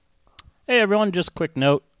Hey everyone, just a quick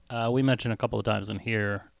note. We mentioned a couple of times in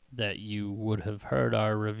here that you would have heard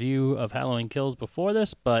our review of Halloween Kills before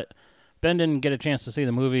this, but Ben didn't get a chance to see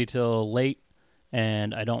the movie till late,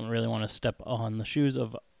 and I don't really want to step on the shoes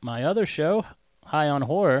of my other show, High on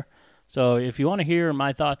Horror. So if you want to hear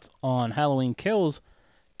my thoughts on Halloween Kills,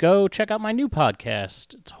 go check out my new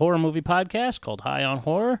podcast. It's a horror movie podcast called High on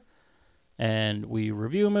Horror, and we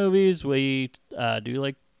review movies. We do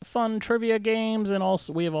like fun trivia games, and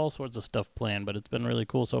also we have all sorts of stuff planned, but it's been really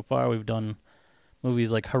cool so far. We've done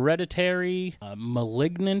movies like Hereditary,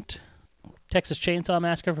 Malignant, Texas Chainsaw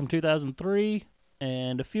Massacre from 2003,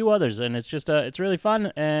 and a few others, and it's just it's really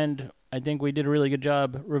fun, and I think we did a really good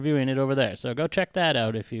job reviewing it over there. So go check that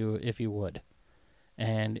out if you would,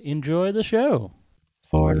 and enjoy the show.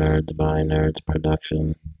 For Nerds by Nerds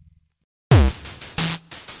production.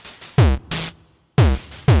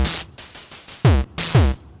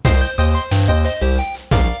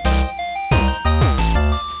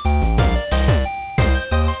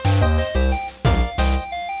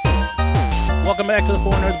 Welcome back to the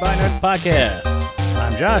For Nerds by Nerds podcast.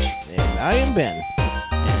 I'm Josh, And I am Ben.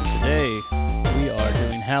 and today we are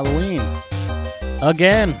doing Halloween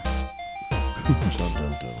again.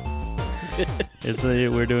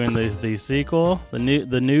 We're doing the sequel,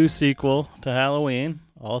 the new sequel to Halloween,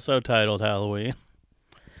 also titled Halloween,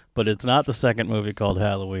 but it's not the second movie called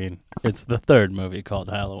Halloween. It's the third movie called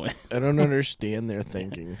Halloween. I don't understand their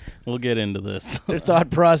thinking. We'll get into this. Their thought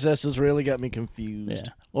process has really got me confused.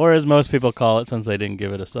 Yeah, or as most people call it, since they didn't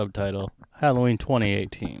give it a subtitle, Halloween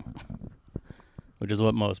 2018, which is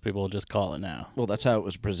what most people just call it now. Well, that's how it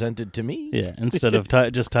was presented to me. Yeah, instead of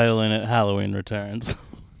just titling it Halloween Returns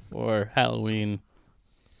or Halloween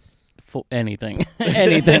anything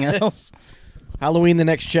else. Halloween, the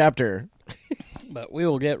next chapter. But we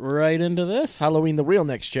will get right into this. Halloween, the real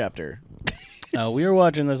next chapter. We are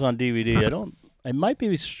watching this on DVD. I might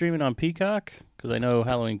be streaming on Peacock because I know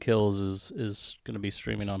Halloween Kills is going to be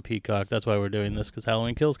streaming on Peacock. That's why we're doing this, because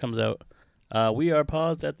Halloween Kills comes out. We are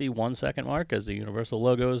paused at the 1 second mark as the Universal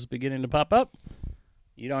logo is beginning to pop up.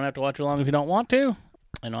 You don't have to watch along if you don't want to.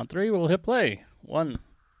 And on 3, we'll hit play. 1,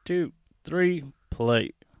 2, 3,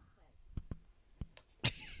 play.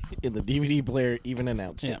 In the DVD player, even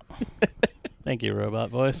announced Yeah. it. Thank you,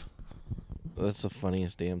 robot voice. That's the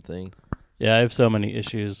funniest damn thing. Yeah, I have so many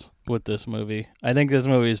issues with this movie. I think this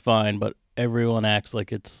movie is fine, but everyone acts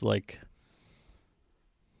like it's like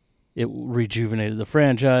it rejuvenated the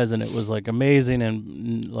franchise and it was like amazing,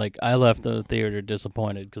 and like I left the theater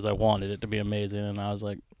disappointed because I wanted it to be amazing, and I was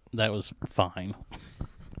like, that was fine.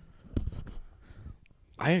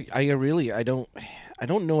 I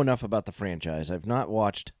don't know enough about the franchise. I've not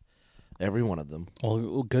watched every one of them.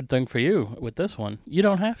 Well, good thing for you with this one. You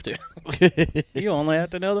don't have to. You only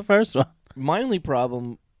have to know the first one. My only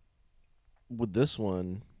problem with this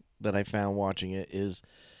one that I found watching it is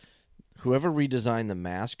whoever redesigned the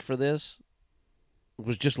mask for this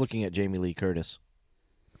was just looking at Jamie Lee Curtis.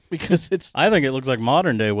 Because it's... I think it looks like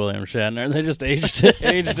modern day William Shatner. They just aged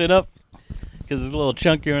it up because it's a little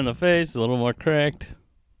chunkier in the face, a little more cracked.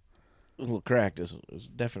 A little cracked. Is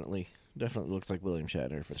definitely looks like William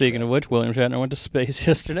Shatner. Speaking of which, William Shatner went to space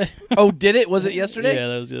yesterday. Oh, did it? Was it yesterday? Yeah,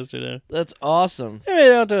 that was yesterday. That's awesome. It made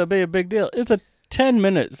it out to be a big deal. It's a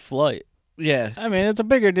 10-minute flight. Yeah. I mean, it's a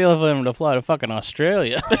bigger deal for him to fly to fucking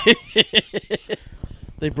Australia.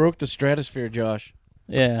 They broke the stratosphere, Josh.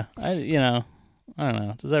 Yeah, I don't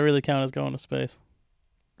know. Does that really count as going to space?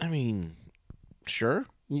 I mean, sure.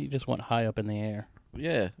 You just went high up in the air.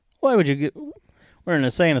 Yeah. Why would you get... We're in an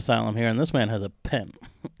insane asylum here, and this man has a pen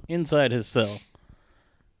inside his cell.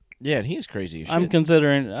 Yeah, and he's crazy as shit. I'm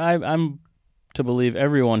considering... I'm to believe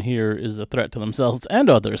everyone here is a threat to themselves and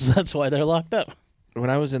others. That's why they're locked up.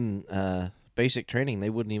 When I was in basic training,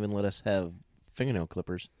 they wouldn't even let us have fingernail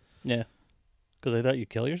clippers. Yeah. Because they thought you'd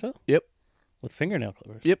kill yourself? Yep. With fingernail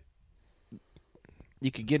clippers? Yep.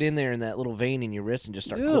 You could get in there in that little vein in your wrist and just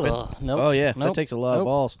start clipping. Nope. Oh, yeah. Nope. That takes a lot of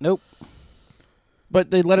balls. Nope. But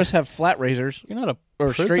they let us have flat razors. You're not a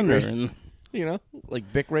Or straight prisoner. razor. You know,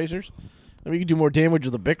 like Bic razors. I mean, you can do more damage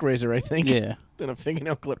with a Bic razor, I think, Yeah. than a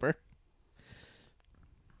fingernail clipper.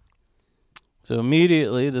 So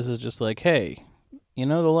immediately, this is just like, hey, you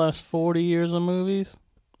know the last 40 years of movies?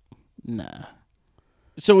 Nah.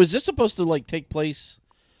 So is this supposed to, like, take place...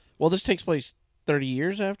 Well, this takes place 30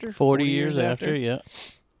 years after? 40 years after, yeah.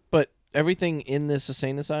 But everything in this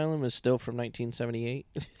insane asylum is still from 1978?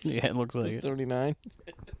 Yeah, it looks like it. 79?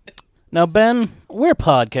 Now, Ben, we're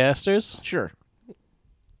podcasters, Sure.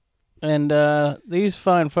 and these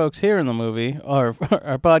fine folks here in the movie are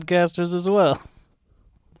podcasters as well.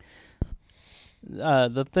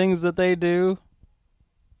 The things that they do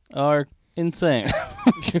are insane.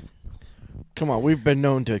 Come on, we've been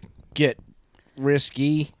known to get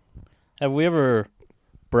risky. Have we ever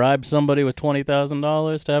bribed somebody with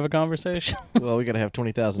 $20,000 to have a conversation? Well, we got to have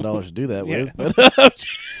 $20,000 to do that Yeah. with. But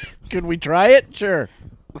could we try it? Sure.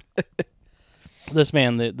 This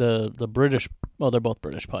man, the British, well, they're both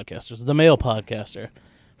British podcasters. The male podcaster,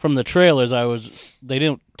 from the trailers, they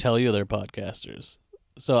didn't tell you they're podcasters,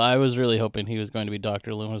 so I was really hoping he was going to be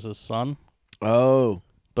Dr. Loomis's son, Oh,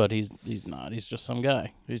 but he's not. He's just some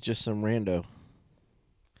guy. he's just some rando.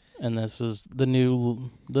 And this is the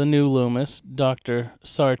new Loomis, Dr.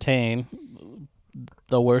 Sartain,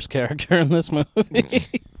 the worst character in this movie.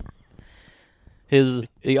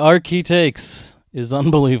 The arc he takes is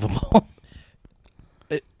unbelievable.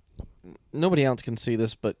 Nobody else can see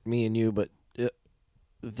this but me and you, but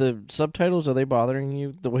the subtitles, are they bothering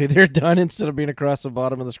you the way they're done instead of being across the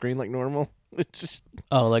bottom of the screen like normal? It's just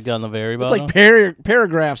Like on the very it's bottom. like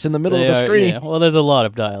paragraphs in the middle of the screen. Yeah. Well, there's a lot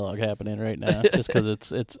of dialogue happening right now, just because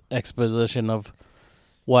it's exposition of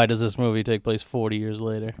why does this movie take place 40 years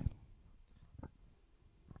later.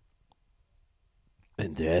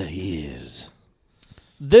 And there he is.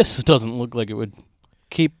 This doesn't look like it would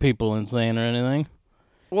keep people insane or anything.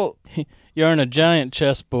 Well, You're on a giant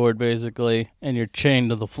chessboard, basically, and you're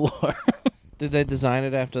chained to the floor. did they design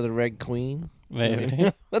it after the Red Queen?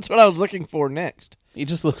 Maybe. That's what I was looking for next. He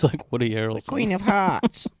just looks like Woody Harrelson. Queen of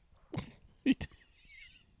Hearts.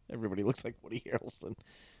 Everybody looks like Woody Harrelson.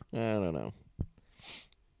 I don't know.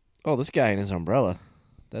 Oh, this guy and his umbrella.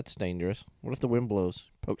 That's dangerous. What if the wind blows?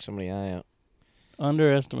 Poke somebody's eye out.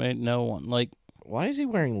 Underestimate no one. Like, Why is he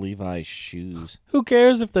wearing Levi's shoes? who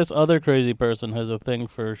cares if this other crazy person has a thing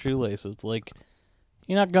for shoelaces? Like,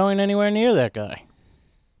 you're not going anywhere near that guy.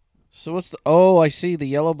 So what's the... Oh, I see. The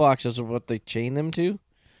yellow boxes are what they chain them to?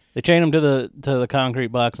 They chain him to the concrete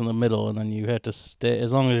box in the middle, and then you have to stay.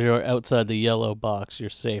 As long as you're outside the yellow box, you're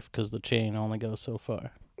safe because the chain only goes so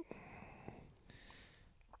far.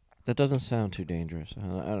 That doesn't sound too dangerous. I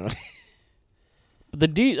don't know.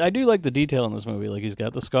 But I do like the detail in this movie. Like, he's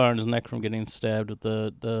got the scar on his neck from getting stabbed with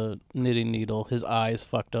the knitting needle. His eyes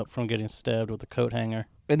fucked up from getting stabbed with the coat hanger.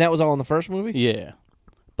 And that was all in the first movie? Yeah.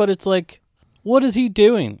 But it's like, what is he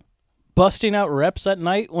doing? Busting out reps at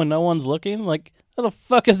night when no one's looking? Like, how the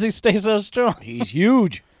fuck does he stay so strong? He's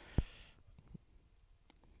huge.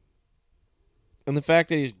 And the fact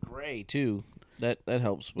that he's gray, too, that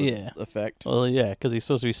helps with Yeah. effect. Well, yeah, because he's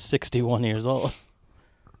supposed to be 61 years old.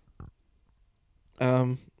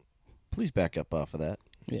 Please back up off of that.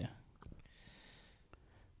 Yeah.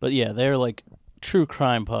 But yeah, they're like true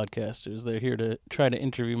crime podcasters. They're here to try to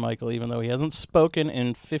interview Michael, even though he hasn't spoken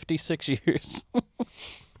in 56 years.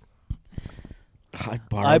 I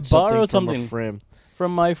borrowed borrowed something from a friend.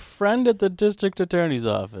 From my friend at the district attorney's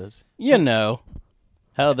office. You know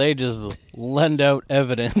how they just lend out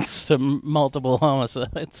evidence to multiple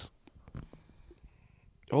homicides.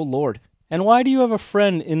 Oh, Lord. And why do you have a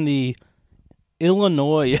friend in the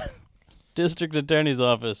Illinois district attorney's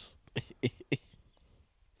office?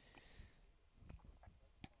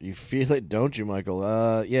 You feel it, don't you,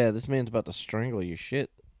 Michael? Yeah, this man's about to strangle you. Shit.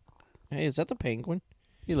 Hey, is that the penguin?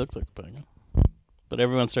 He looks like a penguin. But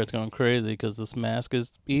everyone starts going crazy because this mask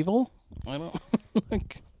is evil? I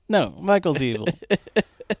don't... No, Michael's evil.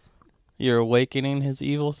 You're awakening his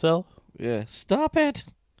evil self? Yeah. Stop it.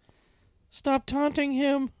 Stop taunting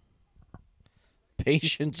him.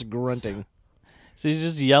 Patience grunting. So he's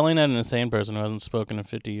just yelling at an insane person who hasn't spoken in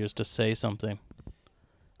 50 years to say something.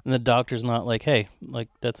 And the doctor's not like, hey, like,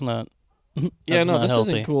 that's not Yeah, no, not this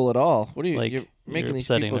healthy. isn't cool at all. What are you... Like, you're making you're these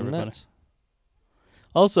upsetting people everybody. nuts.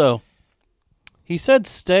 Also, he said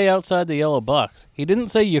stay outside the yellow box. He didn't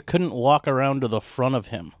say you couldn't walk around to the front of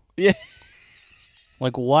him. Yeah.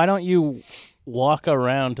 Like, why don't you walk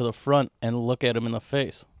around to the front and look at him in the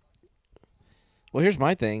face? Well, here's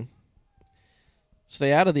my thing.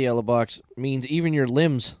 Stay out of the yellow box means even your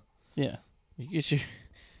limbs. Yeah. You get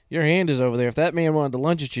your hand is over there. If that man wanted to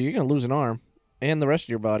lunge at you, you're going to lose an arm and the rest of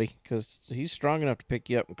your body because he's strong enough to pick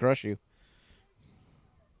you up and crush you.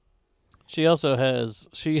 She has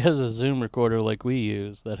a Zoom recorder like we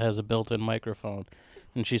use that has a built-in microphone,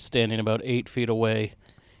 and she's standing about 8 feet away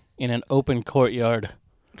in an open courtyard,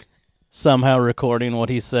 somehow recording what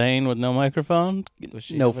he's saying with no microphone. Does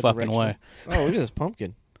she No have a fucking direction? way. Oh, look at this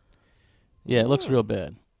pumpkin. Yeah, it looks real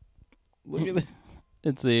bad. Look at this.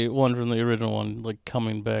 It's the one from the original one, like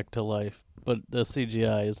coming back to life, but the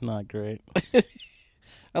CGI is not great.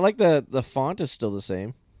 I like the font is still the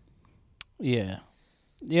same. Yeah.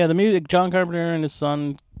 Yeah, the music, John Carpenter and his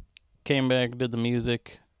son came back, did the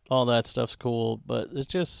music. All that stuff's cool, but it's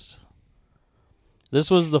just...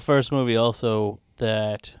 This was the first movie also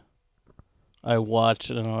that I watched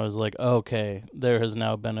and I was like, okay, there has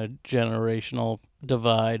now been a generational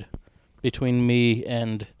divide between me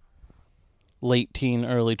and late teen,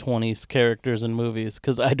 early 20s characters in movies,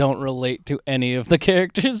 because I don't relate to any of the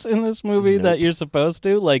characters in this movie that you're supposed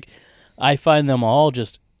to. Like, I find them all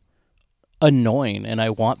just annoying and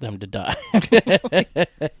I want them to die.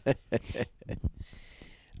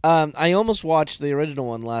 I almost watched the original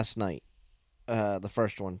one last night, the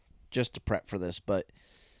first one, just to prep for this, but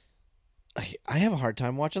I have a hard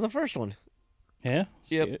time watching the first one. Yeah?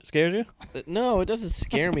 Yep. Scares you? No, it doesn't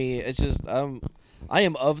scare me. It's just I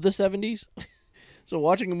am of the 70s, so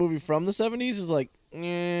watching a movie from the 70s is like,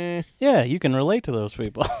 Yeah, you can relate to those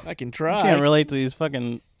people. I can try. You can't relate to these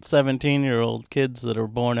fucking 17-year-old kids that are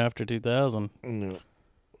born after 2000. No.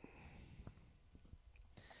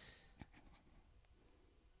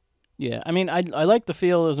 Yeah, I mean, I like the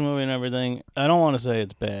feel of this movie and everything. I don't want to say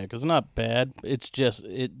it's bad, because it's not bad. It's just,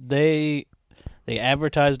 they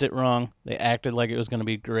advertised it wrong. They acted like it was going to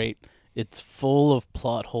be great. It's full of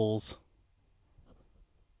plot holes.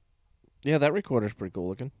 Yeah, that recorder's pretty cool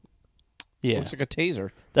looking. Yeah. Looks like a taser.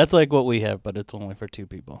 That's like what we have, but it's only for 2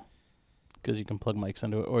 people. Because you can plug mics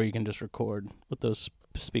into it, or you can just record with those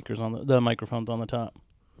speakers on the microphones on the top.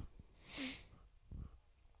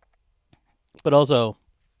 But also,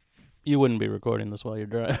 you wouldn't be recording this while you're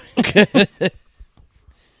driving.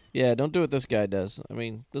 Yeah, don't do what this guy does. I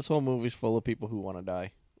mean, this whole movie's full of people who want to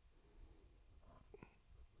die.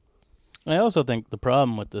 I also think the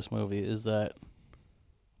problem with this movie is that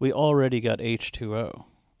we already got H2O.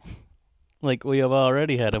 Like, we have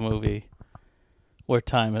already had a movie where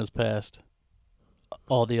time has passed.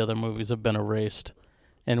 All the other movies have been erased.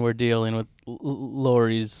 And we're dealing with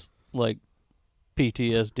Laurie's, like,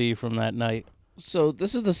 PTSD from that night. So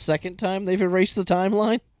this is the second time they've erased the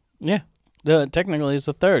timeline? Yeah. Technically, it's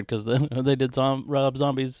the third, because they did Rob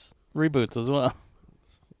Zombie's reboots as well.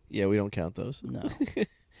 Yeah, we don't count those. No.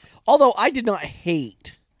 Although I did not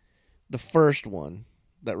hate the first one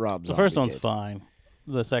that Rob Zombie The first one's did. fine.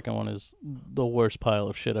 The second one is the worst pile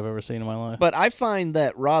of shit I've ever seen in my life. But I find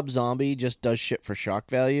that Rob Zombie just does shit for shock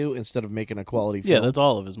value instead of making a quality film. Yeah, that's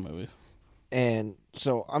all of his movies. And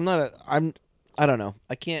so I don't know.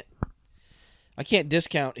 I can't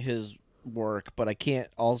discount his work, but I can't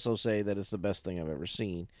also say that it's the best thing I've ever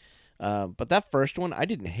seen. But that first one, I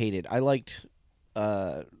didn't hate it. I liked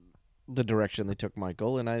the direction they took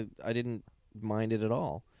Michael, and I didn't mind it at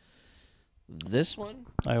all. This one?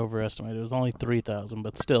 I overestimated. It was only $3,000,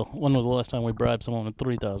 but still, when was the last time we bribed someone with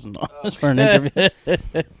 $3,000 for an interview?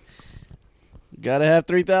 Gotta have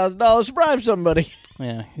 $3,000 to bribe somebody.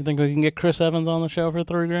 Yeah, you think we can get Chris Evans on the show for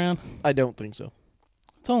 $3,000? I don't think so.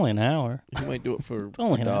 It's only an hour. You might do it for It's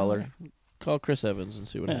only $1. an hour. Call Chris Evans and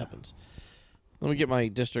see what Yeah. happens. Let me get my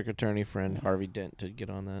district attorney friend Harvey Dent to get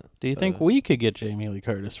on that. Do you think we could get Jamie Lee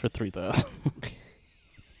Curtis for $3,000?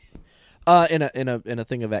 In a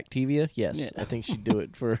thing of Activia, yes. Yeah. I think she'd do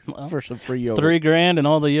it for Well, for some free yogurt. $3,000 and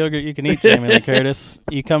all the yogurt you can eat, Jamie Lee Curtis.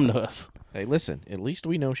 You come to us. Hey, listen. At least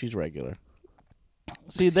we know she's regular.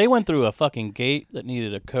 See, they went through a fucking gate that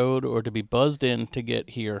needed a code or to be buzzed in to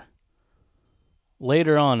get here.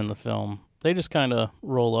 Later on in the film, they just kind of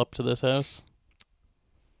roll up to this house.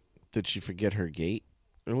 Did she forget her gate?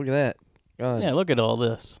 Oh, look at that. God. Yeah, look at all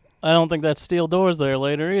this. I don't think that's steel doors there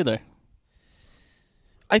later either.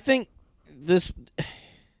 I think this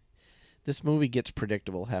movie gets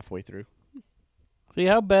predictable halfway through. See,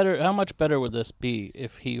 how much better would this be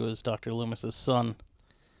if he was Dr. Loomis's son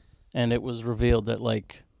and it was revealed that,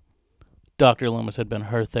 like, Dr. Loomis had been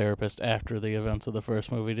her therapist after the events of the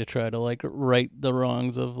first movie to try to, like, right the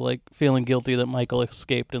wrongs of, like, feeling guilty that Michael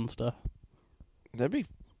escaped and stuff.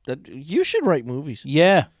 You should write movies.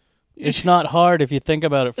 Yeah. It's not hard if you think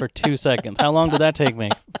about it for 2 seconds. How long did that take me?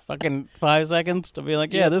 Fucking 5 seconds to be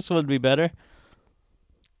like, yeah, this would be better.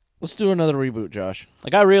 Let's do another reboot, Josh.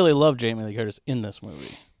 Like, I really love Jamie Lee Curtis in this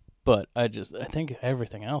movie, but I think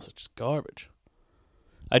everything else is just garbage.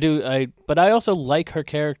 But I also like her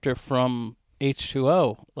character from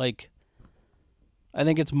H2O. Like, I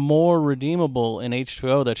think it's more redeemable in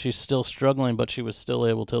H2O that she's still struggling, but she was still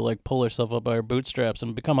able to, like, pull herself up by her bootstraps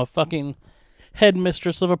and become a fucking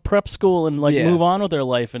headmistress of a prep school and, like, move on with her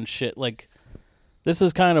life and shit. Like, this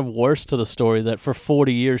is kind of worse to the story that for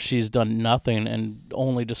 40 years she's done nothing and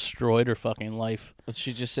only destroyed her fucking life. And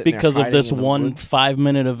she just sitting because there of this hiding in the one woods.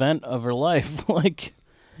 5-minute event of her life. Like,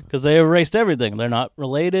 because they erased everything. They're not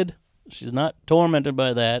related. She's not tormented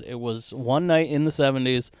by that. It was one night in the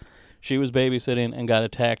 70s. She was babysitting and got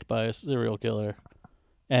attacked by a serial killer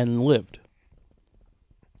and lived.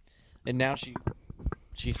 And now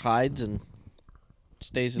she hides and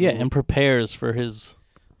stays in Yeah, the and prepares for his.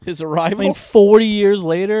 his I arrival. mean, 40 years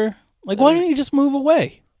later, like, why don't you just move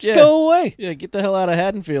away? Just go away. Yeah, get the hell out of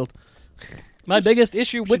Haddonfield. My biggest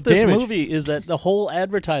issue with this damage. movie is that the whole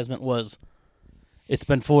advertisement was, it's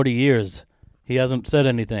been 40 years. He hasn't said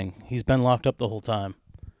anything. He's been locked up the whole time.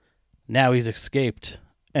 Now he's escaped,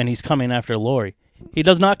 and he's coming after Laurie. He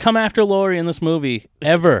does not come after Laurie in this movie,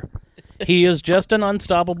 ever. He is just an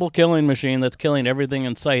unstoppable killing machine that's killing everything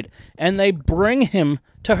in sight, and they bring him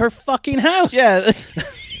to her fucking house. Yeah.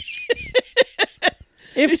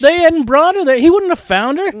 If they hadn't brought her there, he wouldn't have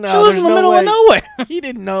found her. No, She lives there's in the no middle way. of nowhere. He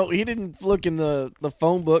didn't know. He didn't look in the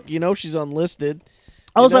phone book. You know she's unlisted.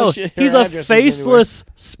 Also, Her he's a address is faceless,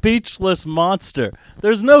 speechless monster.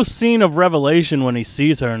 There's no scene of revelation when he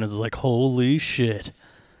sees her and is like, holy shit,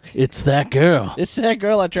 it's that girl. anywhere. It's that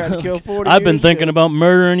girl I tried to kill 40 I've been years thinking ago. about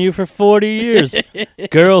murdering you for 40 years.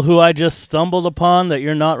 Girl who I just stumbled upon that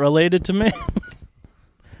you're not related to me.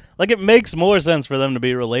 Like, it makes more sense for them to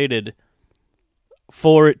be related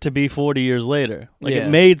for it to be 40 years later. Like, Yeah. it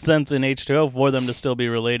made sense in H2O for them to still be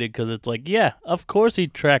related because it's like, yeah, of course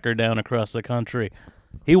he'd track her down across the country.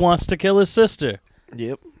 He wants to kill his sister.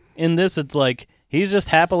 Yep. In this, it's like he's just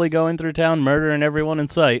happily going through town, murdering everyone in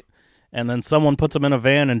sight, and then someone puts him in a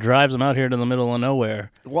van and drives him out here to the middle of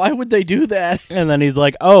nowhere. Why would they do that? And then he's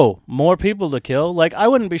like, oh, more people to kill? Like, I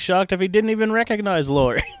wouldn't be shocked if he didn't even recognize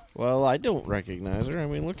Laurie. Well, I don't recognize her. I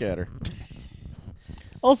mean, look at her.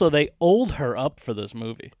 Also, they old her up for this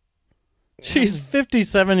movie. She's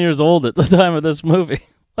 57 years old at the time of this movie.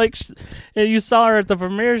 Like, you saw her at the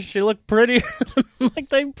premiere, she looked pretty. Like,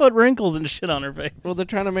 they put wrinkles and shit on her face. Well, they're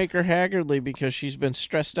trying to make her haggardly because she's been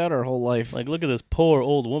stressed out her whole life. Like, look at this poor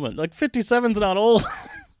old woman. Like, 57's not old.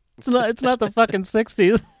 It's not the fucking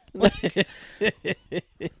 60s. Like,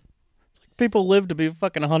 people live to be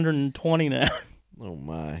fucking 120 now. Oh,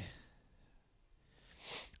 my.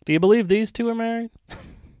 Do you believe these two are married?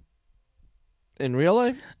 In real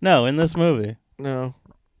life? No, in this movie. No.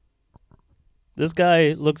 This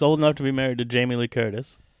guy looks old enough to be married to Jamie Lee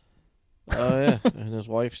Curtis. Oh, yeah. And his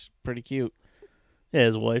wife's pretty cute. Yeah,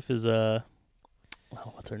 his wife is,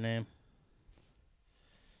 what's her name?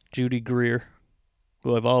 Judy Greer,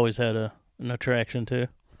 who I've always had an attraction to.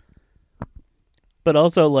 But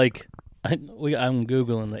also, like, I'm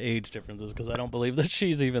Googling the age differences because I don't believe that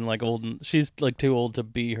she's even, like, old. She's, like, too old to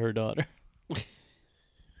be her daughter.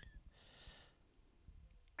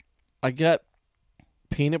 I got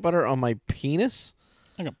peanut butter on my penis?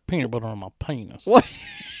 I got peanut butter on my penis. What?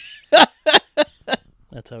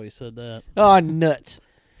 That's how he said that. Oh, nuts.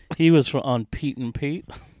 He was on Pete and Pete.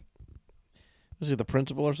 Was he the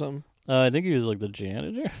principal or something? I think he was, like, the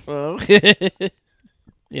janitor. Oh.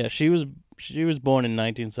 Yeah, she was born in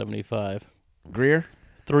 1975. Greer?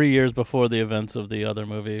 3 years before the events of the other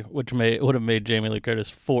movie, which would have made Jamie Lee Curtis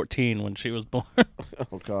 14 when she was born.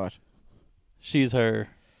 Oh, God. She's her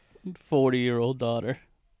 40-year-old daughter.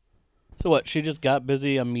 So what, she just got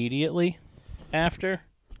busy immediately after?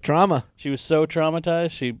 Trauma. She was so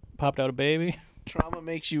traumatized, she popped out a baby? Trauma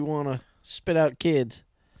makes you want to spit out kids.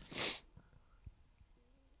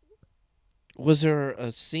 Was there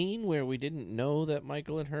a scene where we didn't know that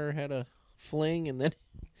Michael and her had a fling, and then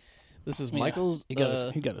this is Michael's? He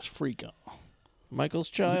got his freak on. Michael's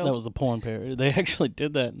child. That was the porn parody. They actually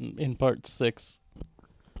did that in part 6,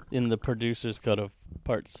 in the producer's cut of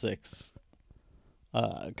part 6,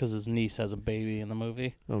 because his niece has a baby in the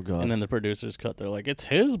movie. Oh, God. And then the producer's cut, they're like, it's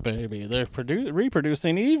his baby. They're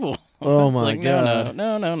reproducing evil. Oh, It's my like, God.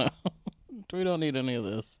 No. We don't need any of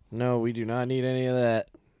this. No, we do not need any of that.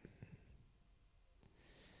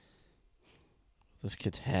 This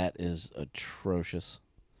kid's hat is atrocious.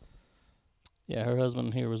 Yeah, her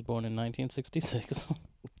husband here was born in 1966.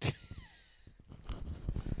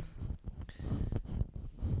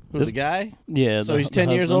 Who's the guy? Yeah. So he's 10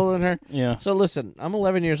 years husband. older than her? Yeah. So listen, I'm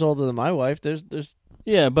 11 years older than my wife. There's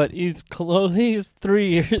Yeah, but he's close. He's 3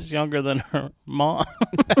 years younger than her mom.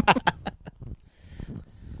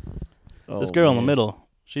 This girl in the middle,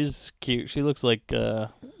 she's cute. She looks like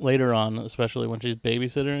later on, especially when she's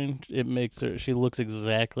babysitting, it makes her. She looks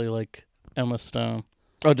exactly like Emma Stone.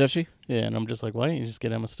 Oh, does she? Yeah, and I'm just like, why didn't you just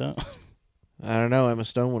get Emma Stone? I don't know. Emma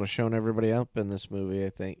Stone would have shown everybody up in this movie, I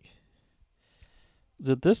think. Is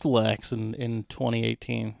it this lax in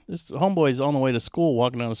 2018? This homeboy's on the way to school,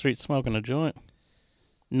 walking down the street, smoking a joint.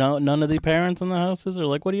 No, none of the parents in the houses are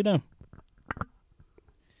like, what are you doing?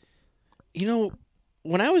 You know,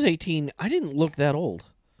 when I was 18, I didn't look that old.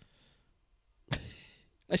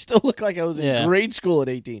 I still look like I was in grade school at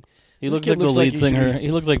 18. He This looks kid like the looks like lead he singer. should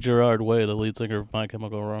He looks like Gerard Way, the lead singer of My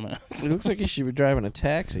Chemical Romance. He looks like he should be driving a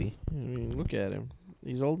taxi. I mean, look at him.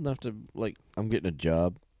 He's old enough to, like, I'm getting a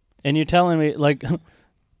job. And you're telling me, like,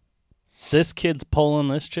 this kid's pulling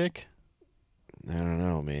this chick? I don't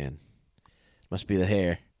know, man. Must be the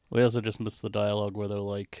hair. We also just missed the dialogue where they're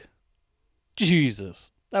like,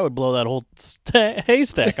 Jesus, that would blow that whole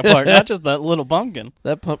haystack apart, not just that little pumpkin.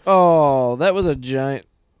 That pump. Oh, that was a giant.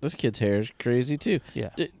 This kid's hair is crazy, too. Yeah.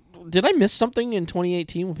 Did I miss something in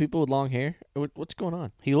 2018 with people with long hair? What's going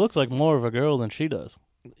on? He looks like more of a girl than she does.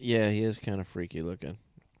 Yeah, he is kind of freaky looking.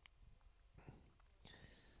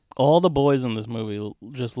 All the boys in this movie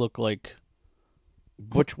just look like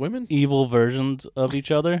Butch women? evil versions of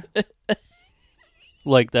each other.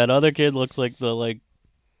 Like that other kid looks like the like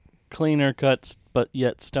cleaner cut but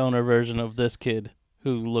yet stoner version of this kid,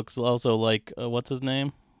 who looks also like what's his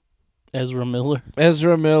name, Ezra Miller.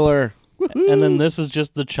 Ezra Miller. And then this is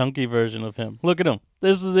just the chunky version of him. Look at him.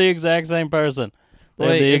 This is the exact same person. They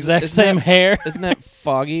have Wait, the exact isn't same that- hair. Isn't that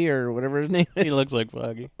Foggy or whatever his name is? He looks like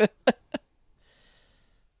Foggy.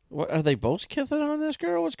 What, are they both kissing on this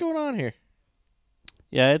girl? What's going on here?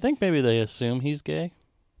 Yeah, I think maybe they assume he's gay.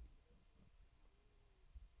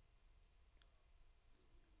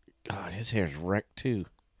 God, his hair's wrecked too.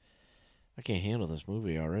 I can't handle this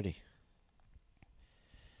movie already.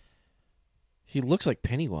 He looks like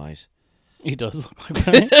Pennywise. He does look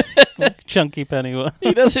like like chunky Pennywise.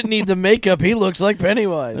 He doesn't need the makeup. He looks like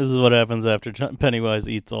Pennywise. This is what happens after Pennywise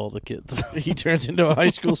eats all the kids. He turns into a high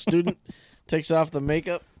school student, takes off the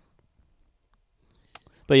makeup.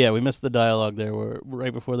 But yeah, we missed the dialogue there where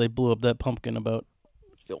right before they blew up that pumpkin about,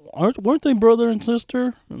 weren't they brother and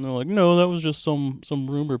sister? And they're like, no, that was just some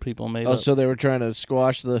rumor people made Oh, up. so they were trying to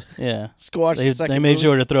squash the Yeah. the They second made movie?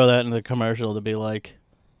 sure to throw that in the commercial to be like,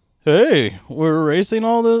 hey, we're erasing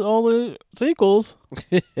all the sequels.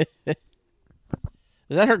 Is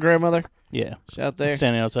that her grandmother? Yeah. She's out there.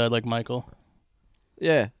 Standing outside like Michael.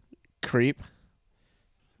 Yeah. Creep.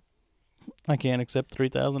 I can't accept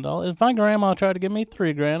 $3,000. If my grandma tried to give me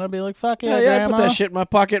 $3,000, I'd be like, fuck yeah, Yeah, grandma. put that shit in my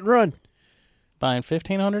pocket and run. Buying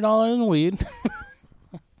 $1,500 in weed.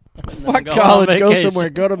 Fuck go on college. Go vacation. somewhere.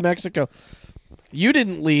 Go to Mexico. You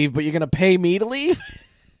didn't leave, but you're going to pay me to leave?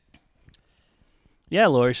 Yeah,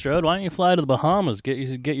 Laurie Strode, why don't you fly to the Bahamas, get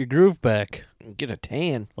your groove back, Get a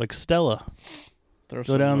tan. like Stella. Throw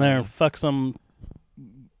Go some, down there and fuck some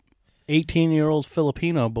 18-year-old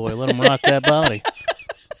Filipino boy. Let him rock that body.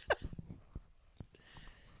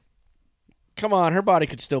 Come on, her body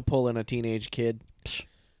could still pull in a teenage kid.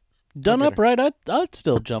 Done Look at up right, I'd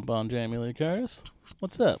still jump on Jamie Lee Curtis.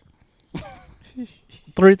 What's up? $3,000.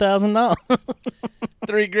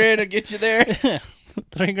 $3,000 will get you there.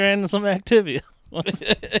 $3,000 and some activity.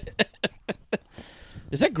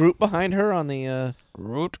 Is that Groot behind her on the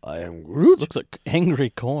Groot? I am Groot. Looks like angry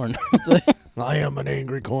corn. I am an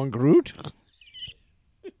angry corn Groot.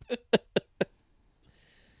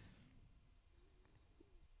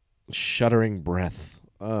 Shuddering breath.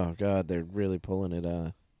 Oh God, they're really pulling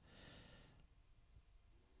it.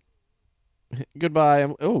 Goodbye.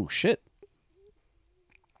 Oh shit.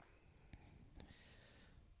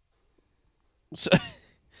 So,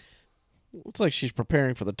 looks like she's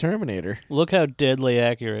preparing for the Terminator. Look how deadly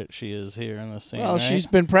accurate she is here in this scene. Well, right? she's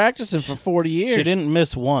been practicing for 40 years. She didn't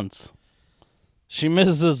miss once. She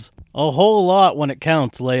misses a whole lot when it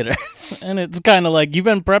counts later. And it's kind of like, you've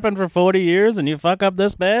been prepping for 40 years and you fuck up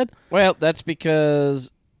this bad? Well, that's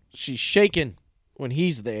because she's shaking when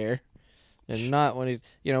he's there, and not when he's.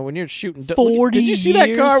 You know, when you're shooting. 40 Did you see that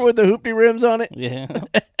years? car with the hoopty rims on it? Yeah.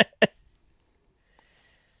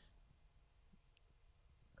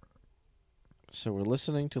 So we're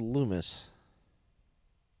listening to Loomis.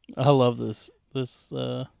 I love this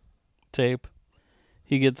tape.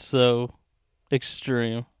 He gets so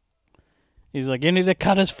extreme. He's like, you need to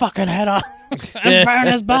cut his fucking head off and burn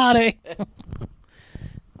his body.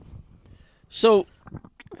 So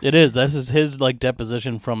This is his like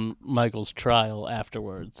deposition from Michael's trial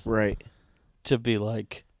afterwards. right. To be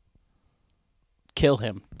like, kill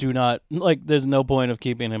him. Do not, like, there's no point of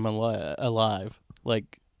keeping him alive.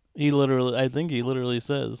 Like, I think he literally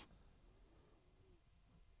says.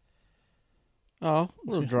 Oh, a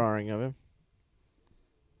little drawing of him.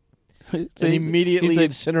 See, And immediately he said,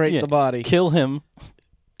 incinerate yeah, the body. Kill him.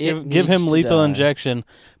 It Give him needs to lethal die. injection.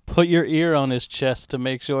 Put your ear on his chest to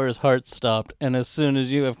make sure his heart stopped. And as soon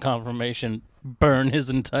as you have confirmation, burn his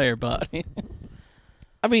entire body.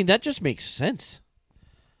 I mean, that just makes sense.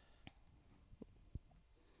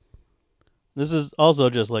 This is also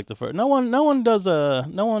just like the first. No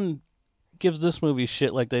one gives this movie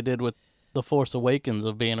shit like they did with The Force Awakens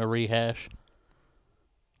of being a rehash.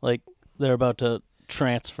 Like they're about to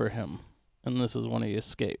transfer him, and this is when he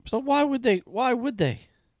escapes. But why would they? Why would they?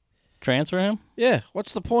 Transfer him? Yeah,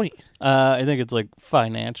 what's the point? I think it's like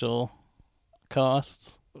financial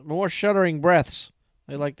costs. More shuddering breaths.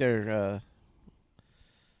 They like their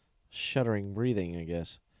shuddering breathing, I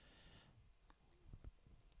guess.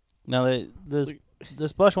 Now,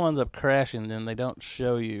 this bus winds up crashing, and they don't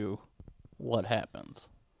show you what happens.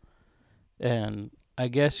 And I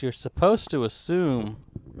guess you're supposed to assume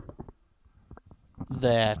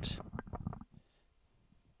that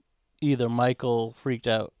either Michael freaked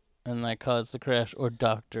out and that caused the crash, or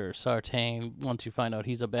Dr. Sartain, once you find out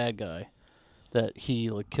he's a bad guy, that he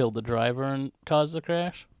killed the driver and caused the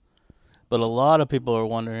crash. But a lot of people are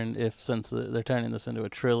wondering if, since they're turning this into a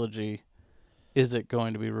trilogy, is it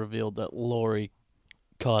going to be revealed that Lori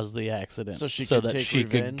caused the accident so that she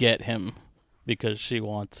revenge? could get him because she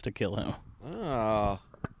wants to kill him? Oh.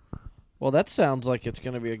 Well, that sounds like it's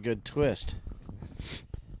going to be a good twist.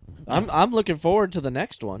 I'm looking forward to the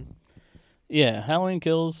next one. Yeah, Halloween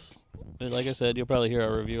Kills, like I said, you'll probably hear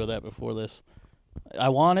our review of that before this. I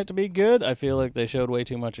want it to be good. I feel like they showed way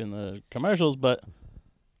too much in the commercials, but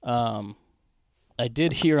I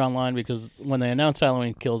did hear online, because when they announced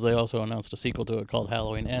Halloween Kills, they also announced a sequel to it called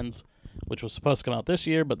Halloween Ends, which was supposed to come out this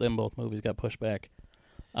year, but then both movies got pushed back.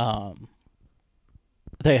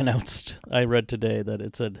 They announced, I read today, that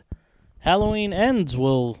it said Halloween Ends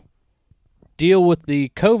will deal with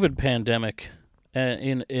the COVID pandemic,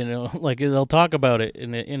 and like they'll talk about it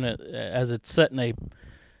as it's set in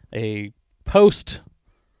a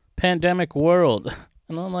post-pandemic world.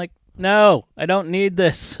 And I'm like, no, I don't need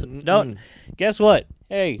this. Don't. Guess what?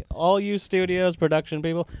 Hey, all you studios, production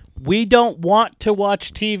people, we don't want to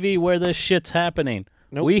watch TV where this shit's happening.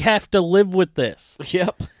 Nope. We have to live with this.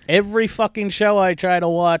 Yep. Every fucking show I try to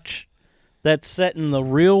watch that's set in the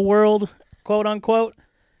real world, quote unquote,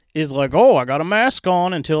 is like, oh, I got a mask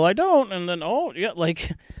on until I don't, and then I'm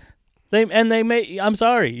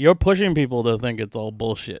sorry, you're pushing people to think it's all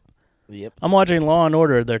bullshit. Yep. I'm watching Law and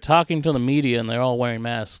Order. They're talking to the media, and they're all wearing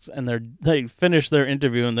masks. And they finish their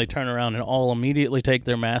interview, and they turn around and all immediately take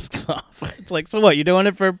their masks off. It's like, so what? You doing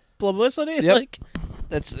it for publicity? Yep. Like,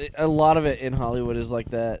 That's a lot of it in Hollywood is like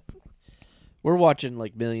that. We're watching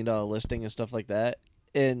like $1 Million Listing and stuff like that,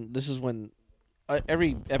 and this is when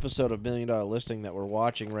every episode of $1 Million Listing that we're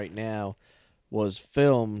watching right now was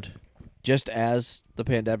filmed just as the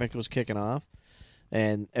pandemic was kicking off.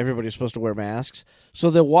 And everybody's supposed to wear masks. So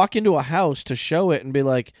they'll walk into a house to show it and be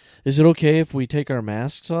like, is it okay if we take our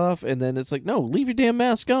masks off? And then it's like, no, leave your damn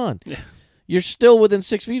mask on. Yeah. You're still within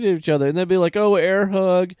 6 feet of each other. And they'll be like, oh, air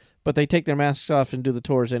hug. But they take their masks off and do the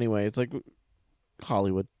tours anyway. It's like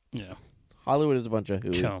Hollywood. yeah, Hollywood is a bunch of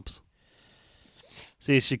hooey. chumps.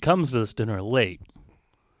 See, she comes to this dinner late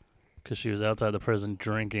because she was outside the prison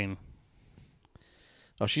drinking.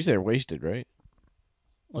 Oh, she's there wasted, right?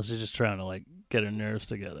 Well, she's just trying to, get her nerves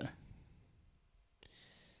together.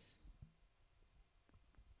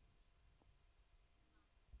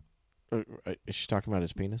 Is she talking about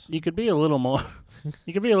his penis? You could be a little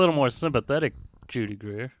more sympathetic, Judy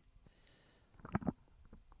Greer.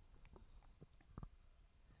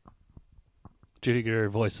 Judy Greer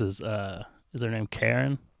voices, is her name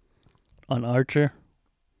Karen on Archer?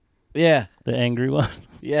 Yeah. The angry one?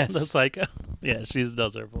 Yes. The psycho? Yeah, she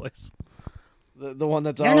does her voice. The one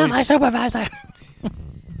that's You're always... not my supervisor!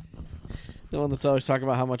 The one that's always talking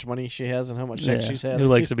about how much money she has and how much sex she's had. Who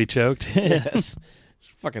likes to be choked. Yes. It's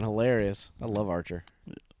fucking hilarious. I love Archer.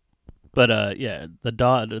 But,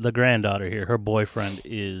 the granddaughter here, her boyfriend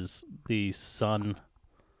is the son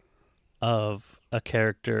of a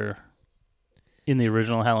character in the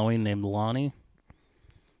original Halloween named Lonnie.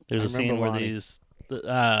 There's a scene where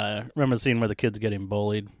remember the scene where the kid's getting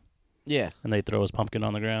bullied? Yeah. And they throw his pumpkin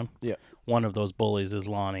on the ground? Yeah. One of those bullies is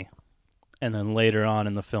Lonnie. And then later on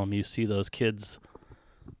in the film, you see those kids,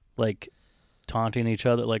 taunting each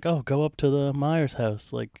other, oh, go up to the Myers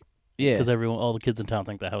house, yeah, because all the kids in town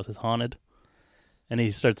think the house is haunted. And he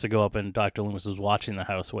starts to go up, and Dr. Loomis is watching the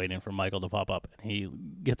house, waiting for Michael to pop up. And he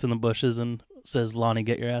gets in the bushes and says, Lonnie,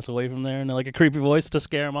 get your ass away from there, in a creepy voice to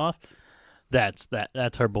scare him off. That's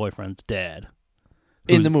her boyfriend's dad.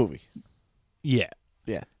 In the movie. Yeah.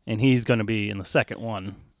 Yeah. And he's going to be in the second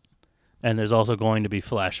one. And there's also going to be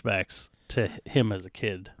flashbacks to him as a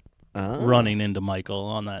kid running into Michael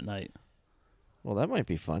on that night. Well, that might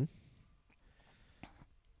be fun.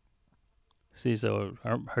 See, so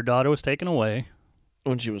her daughter was taken away.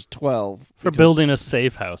 When she was 12. For building a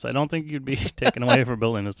safe house. I don't think you'd be taken away for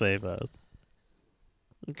building a safe house.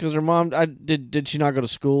 Because her mom, did she not go to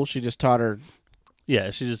school? She just taught her...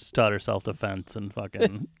 Yeah, she just taught her self-defense and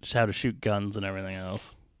fucking how to shoot guns and everything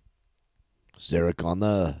else. Sarah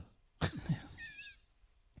Connor.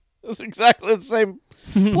 That's exactly the same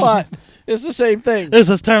Plot. It's the same thing. This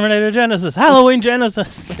is Terminator Genesis, Halloween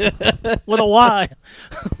Genesis, with a Y.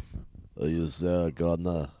 Are you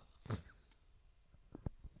gonna?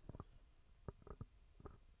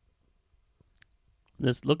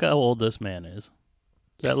 Look how old this man is.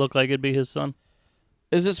 Does that look like it'd be his son?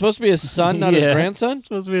 Is it supposed to be his son, not his grandson? It's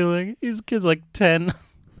supposed to be like his kid's like 10.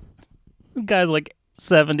 The guy's like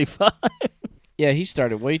 75. Yeah, he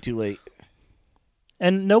started way too late.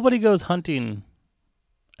 And nobody goes hunting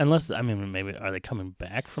unless, I mean, maybe are they coming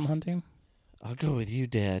back from hunting? I'll go with you,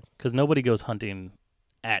 Dad. Because nobody goes hunting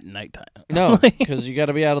at nighttime. No, because you got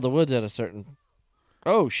to be out of the woods at a certain.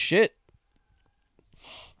 Oh shit!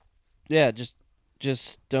 Yeah, just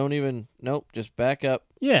don't even. Nope, just back up.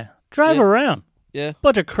 Yeah, drive Yeah. around. Yeah,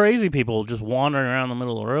 Bunch of crazy people just wandering around the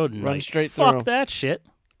middle of the road and Run like, straight through fuck 'em. that shit.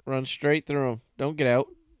 run straight through them. Don't get out.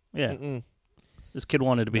 Yeah, Mm-mm. this kid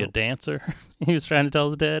wanted to be a Nope. dancer. He was trying to tell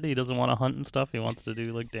his dad he doesn't want to hunt and stuff. He wants to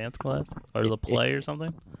do like dance class or the play or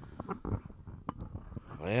something.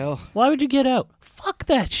 Well, Why would you get out? Fuck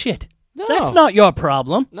that shit. no, That's not your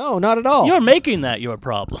problem. No, not at all. You're making that your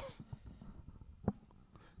problem.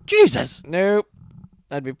 Jesus. Nope.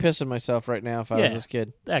 I'd be pissing myself right now if I was Yeah. this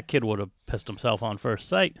kid. That kid would have pissed himself on first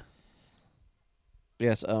sight.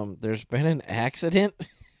 Yes. There's been an accident.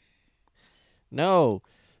 No,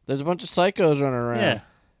 there's a bunch of psychos running around. Yeah.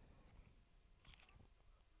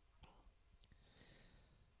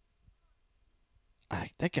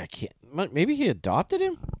 That guy can't. Maybe he adopted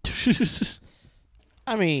him.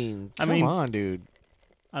 I mean, come on, dude.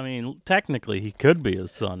 I mean, technically he could be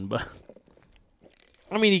his son, but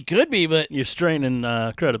I mean, he could be, but you're straining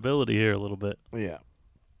credibility here a little bit. yeah.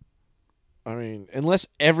 I mean, unless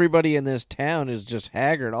everybody in this town is just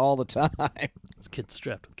haggard all the time. This kid's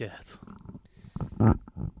strapped with gas.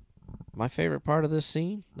 My favorite part of this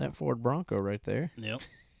scene, that Ford Bronco right there. Yep.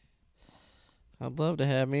 I'd love to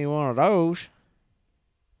have me one of those.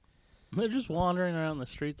 They're just wandering around the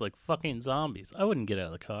streets like fucking zombies. I wouldn't get out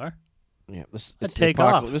of the car. Yeah, it's I'd the take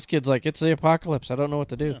apocalypse. off. This kid's like, it's the apocalypse. I don't know what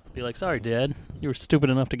to do. Yeah. Be like, sorry, Dad. You were stupid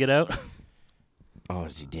enough to get out. Oh,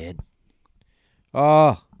 is he dead?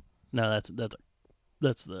 Oh, No, that's the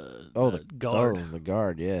the guard. Oh, the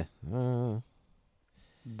guard. Yeah.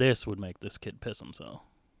 This would make this kid piss himself.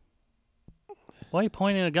 Why are you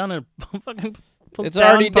pointing a gun at fucking It's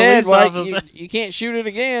down already dead. police Why officer? you can't shoot it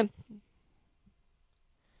again?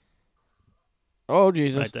 Oh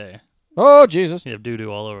Jesus! Right there. Oh Jesus! You have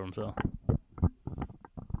doo-doo all over himself.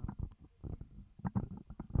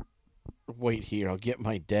 Wait here. I'll get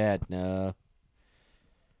my dad. No.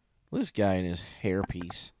 This guy and his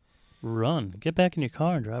hairpiece. Run. Get back in your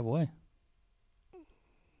car and drive away.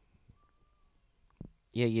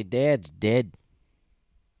 Yeah, your dad's dead.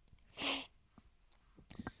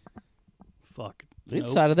 Fuck. The Nope.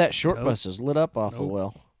 inside of that short Nope. bus is lit up awful Nope.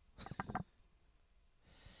 well.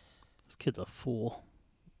 This kid's a fool.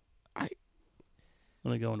 I-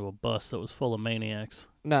 Let me go into a bus that was full of maniacs.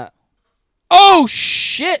 Nah. Oh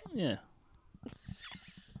shit! Yeah.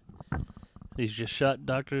 He's just shot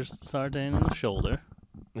Dr. Sartain in the shoulder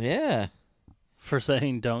Yeah. for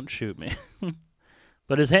saying, "Don't shoot me."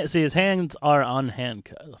 But his hands are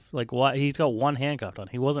unhandcuffed. Like, why? He's got one handcuffed on.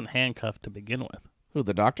 He wasn't handcuffed to begin with. Who,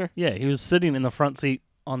 the doctor? Yeah, he was sitting in the front seat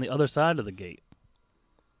on the other side of the gate.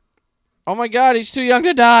 Oh my God, he's too young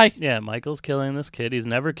to die. Yeah, Michael's killing this kid. He's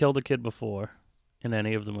never killed a kid before in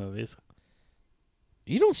any of the movies.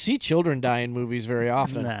 You don't see children die in movies very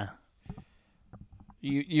often. Nah.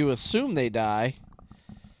 You assume they die.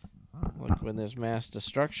 Like when there's mass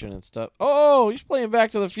destruction and stuff. Oh, he's playing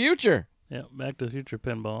Back to the Future. Yeah, Back to the Future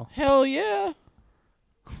pinball. Hell yeah.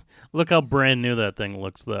 Look how brand new that thing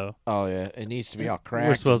looks, though. Oh yeah, it needs to be all cracked.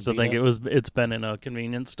 We're supposed to and think beat up. it's been in a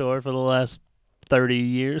convenience store for the last 30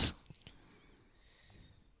 years.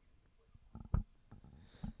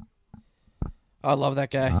 I love that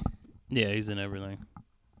guy. Yeah, he's in everything.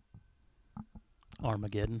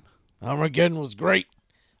 Armageddon. Armageddon was great.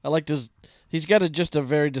 I liked his. He's got just a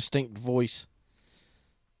very distinct voice.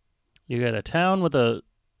 You got a town with a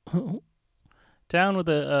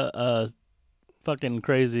fucking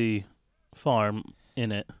crazy farm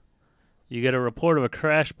in it. You get a report of a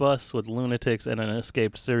crash bus with lunatics and an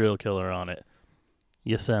escaped serial killer on it.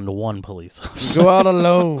 You send one police officer. Go out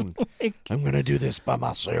alone. Like, I'm gonna do this by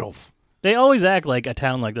myself. they always act like a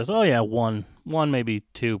town like this. Oh yeah, one maybe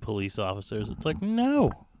two police officers. It's like,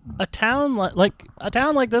 no. A town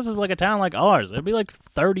like this is like a town like ours. It'd be like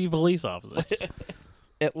 30 police officers.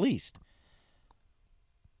 At least.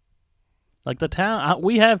 Like the town,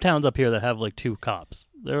 we have towns up here that have like two cops.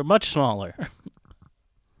 They're much smaller.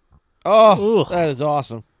 Oh, Ugh. that is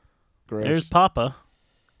awesome. Gross. There's Papa.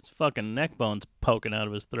 His fucking neck bone's poking out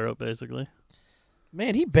of his throat, basically.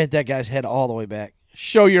 Man, he bent that guy's head all the way back.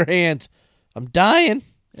 Show your hands. I'm dying.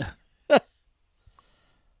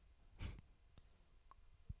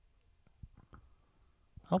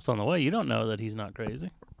 Help's on the way. You don't know that he's not crazy.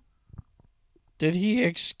 Did he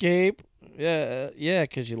escape? Yeah,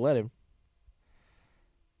 because you let him.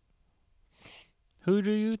 Who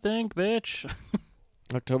do you think, bitch?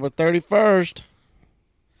 October 31st.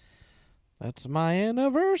 That's my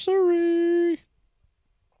anniversary.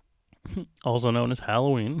 Also known as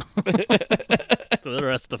Halloween. To the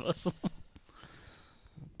rest of us.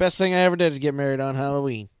 Best thing I ever did is get married on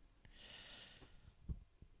Halloween.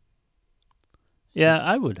 Yeah,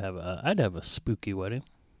 I'd have a spooky wedding.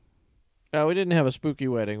 No, we didn't have a spooky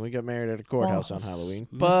wedding. We got married at a courthouse on Halloween.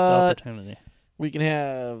 Missed But opportunity. we can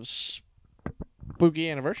have spooky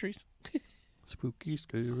anniversaries. Spooky,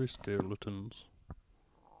 scary skeletons.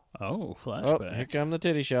 Oh, Oh, flashback. here come the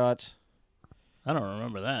titty shots. I don't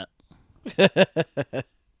remember that.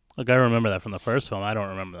 Look, I remember that from the first film. I don't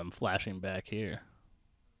remember them flashing back here.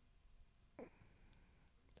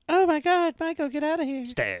 Oh my God, Michael, get out of here.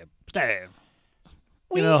 Stab, stab.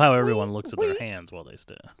 You know how everyone looks at their hands while they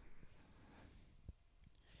stab.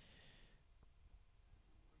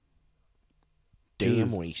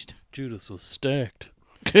 Damn waste. Judas was stacked.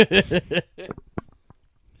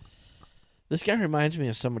 This guy reminds me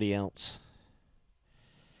of somebody else.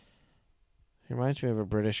 He reminds me of a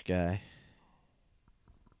British guy.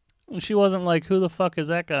 And she wasn't like, who the fuck is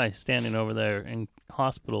that guy standing over there in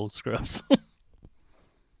hospital scrubs?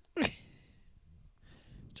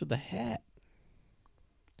 To the hat.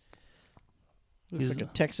 Looks He's like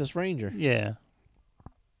a Texas Ranger. Yeah.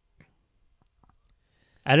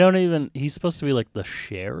 I don't even... He's supposed to be like the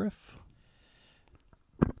sheriff?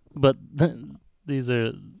 But these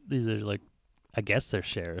are like... I guess they're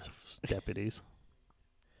sheriff's deputies.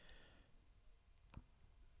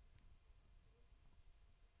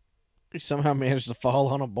 He somehow managed to fall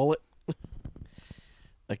on a bullet.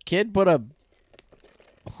 A kid put a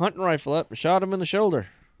hunting rifle up and shot him in the shoulder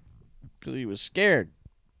because he was scared.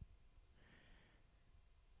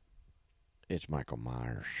 It's Michael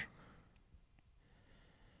Myers.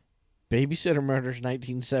 Babysitter Murders,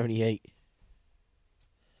 1978.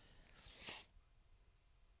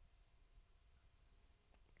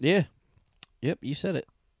 Yeah. Yep, you said it.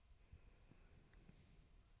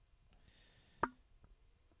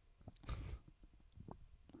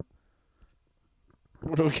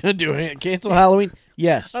 What are we going to do? Cancel Halloween?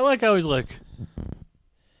 Yes. I like how he's like,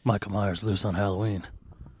 Michael Myers loose on Halloween.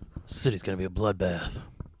 City's going to be a bloodbath.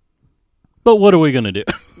 But what are we going to do?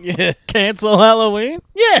 Yeah. Cancel Halloween?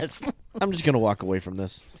 Yes. I'm just going to walk away from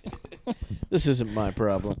this. This isn't my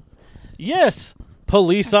problem. Yes.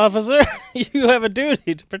 Police officer, you have a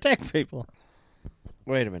duty to protect people.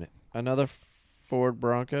 Wait a minute. Another Ford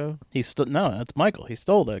Bronco? No, that's Michael. He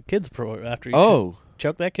stole the kid's pro after he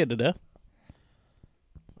choked that kid to death.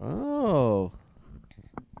 Oh.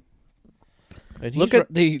 And Look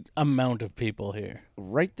at the amount of people here.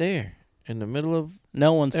 right there in the middle of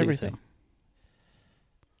No one sees everything. him.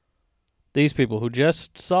 These people who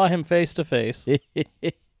just saw him face to face.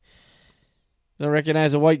 Don't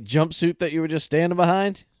recognize a white jumpsuit that you were just standing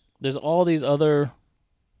behind? There's all these other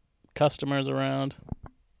customers around.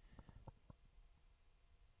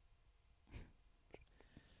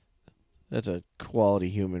 That's a quality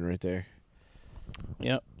human right there.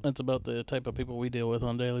 Yep, that's about the type of people we deal with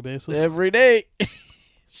on a daily basis. Every day.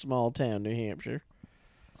 Small town, New Hampshire.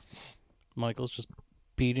 Michael's just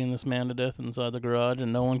beating this man to death inside the garage,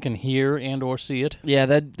 and no one can hear and or see it. Yeah,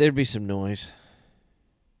 there'd be some noise.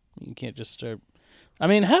 You can't just start... I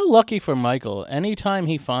mean, how lucky for Michael. Anytime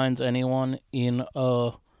he finds anyone in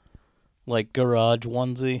a, garage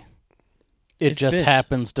onesie, it just fits.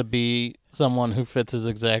 happens to be someone who fits his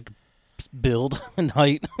exact build and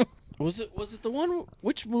height. Was it the one?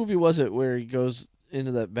 Which movie was it where he goes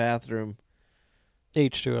into that bathroom?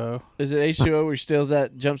 H2O. Is it H2O where he steals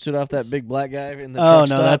that jumpsuit off that big black guy in the Oh, truck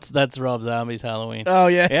no, stop? that's Rob Zombie's Halloween. Oh,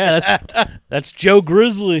 yeah. Yeah, that's Joe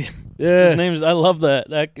Grizzly. Yeah. His name's... I love that.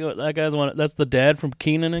 That guy's one... That's the dad from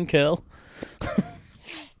Kenan and Kel.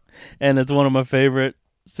 And it's one of my favorite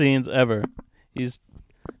scenes ever.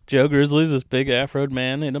 Joe Grizzly's this big afroed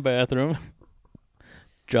man in a bathroom,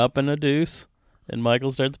 dropping a deuce, and Michael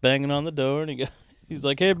starts banging on the door, and he's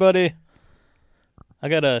like, "Hey, buddy, I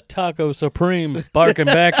got a Taco Supreme barking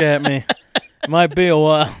back at me. It might be a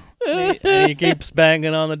while." And he keeps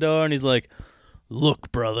banging on the door, and he's like,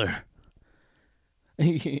 "Look, brother."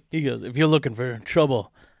 He goes, "If you're looking for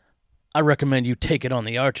trouble, I recommend you take it on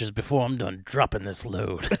the arches before I'm done dropping this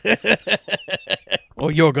load.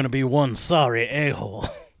 Or you're going to be one sorry a-hole."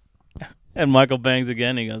 And Michael bangs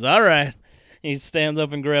again. He goes, all right. He stands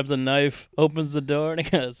up and grabs a knife, opens the door, and he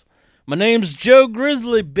goes, my name's Joe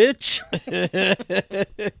Grizzly, bitch.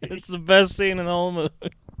 It's the best scene in the whole movie.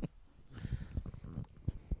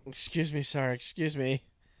 Excuse me, sir. Excuse me.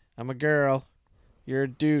 I'm a girl. You're a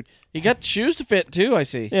dude. He got shoes to fit, too, I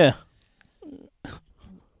see. Yeah.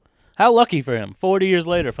 How lucky for him. 40 years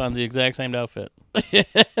later, finds the exact same outfit.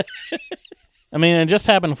 I mean, it just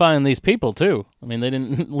happened to find these people, too. I mean, they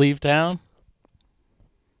didn't leave town.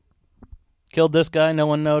 Killed this guy. No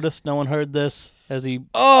one noticed. No one heard this as he ripped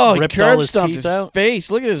all curb his stomped teeth his out.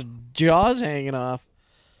 face. Look at his jaws hanging off.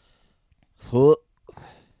 Huh.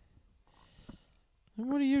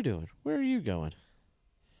 What are you doing? Where are you going?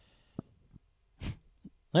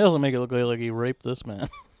 They also make it look like he raped this man.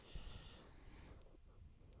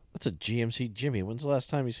 That's a GMC Jimmy. When's the last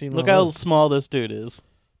time you seen Look one of how those? small this dude is.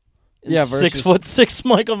 Yeah, 6'6"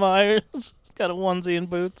 Michael Myers. He's got a onesie and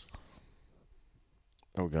boots.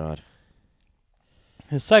 Oh, God.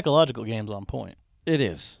 His psychological game's on point. It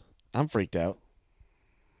is. I'm freaked out.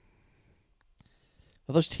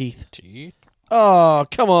 Are those teeth? Teeth? Oh,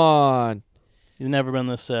 come on. He's never been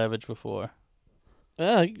this savage before.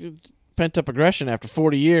 Pent up aggression after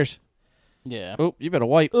 40 years. Yeah. Oh, you better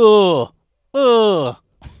wipe. Ugh. Ugh.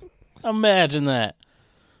 Imagine that.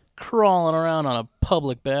 Crawling around on a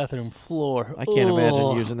public bathroom floor. I can't imagine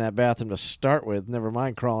Ugh. using that bathroom to start with. Never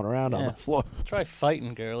mind crawling around on Yeah. the floor. Try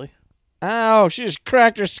fighting, girly. Ow, she just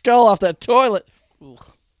cracked her skull off that toilet.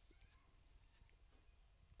 Ugh.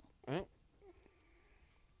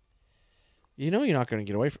 You know you're not going to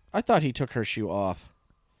get away from... I thought he took her shoe off.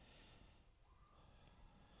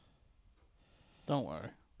 Don't worry.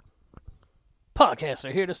 Podcasts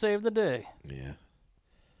are here to save the day. Yeah.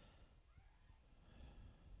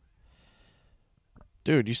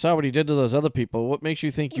 Dude, you saw what he did to those other people. What makes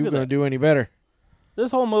you think Look you're at going to that. do any better?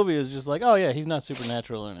 This whole movie is just like, oh yeah, he's not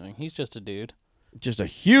supernatural or anything. He's just a dude. Just a You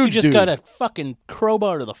huge just dude. got a fucking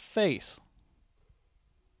crowbar to the face.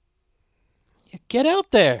 You get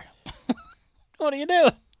out there. What are you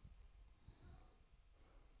doing?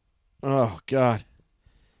 Oh, God.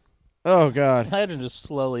 Oh, God. Imagine just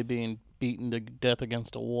slowly being beaten to death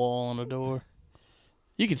against a wall on a door.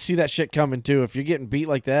 You can see that shit coming, too. If you're getting beat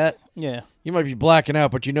like that, Yeah. you might be blacking out,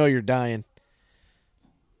 but you know you're dying.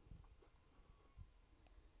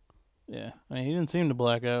 Yeah. I mean, he didn't seem to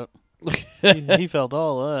black out. he felt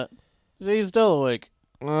all that. See, he's still awake.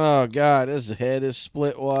 Oh, God. His head is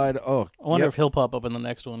split wide. Oh, I wonder yep. if he'll pop up in the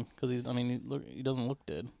next one because he doesn't look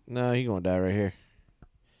dead. No, he's going to die right here.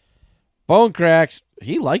 Bone cracks.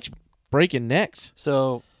 He likes breaking necks.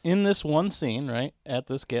 So in this one scene, right at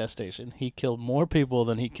this gas station, he killed more people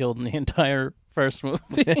than he killed in the entire first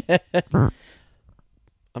movie.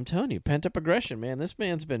 I'm telling you, pent-up aggression, man. This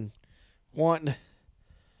man's been wanting to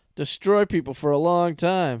destroy people for a long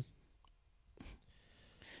time.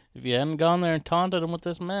 If you hadn't gone there and taunted him with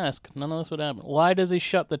this mask, none of this would happen. Why does he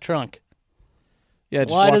shut the trunk? Yeah,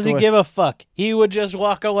 just Why walk does he away. give a fuck? He would just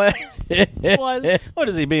walk away. What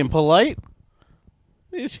is he being polite?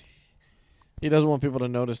 He doesn't want people to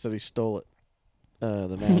notice that he stole it.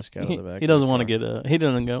 The mask out of the back. He doesn't want to get he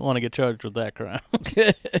doesn't want to get charged with that crime.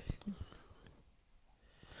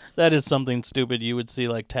 That is something stupid you would see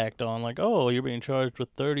like tacked on, like, oh, you're being charged with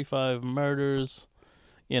 35 murders,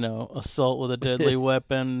 assault with a deadly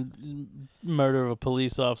weapon, murder of a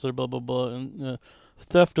police officer, blah blah blah, and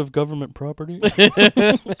theft of government property.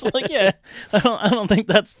 It's like, yeah, I don't think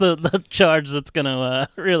that's the charge that's gonna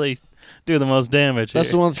really do the most damage. That's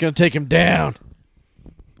here. the one that's going to take him down.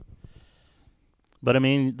 But I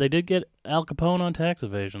mean, they did get Al Capone on tax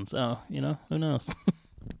evasion, so who knows?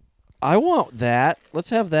 I want that. Let's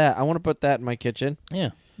have that. I want to put that in my kitchen. Yeah,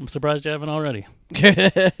 I'm surprised you haven't already.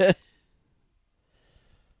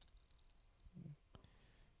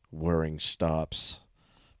 Whirring stops,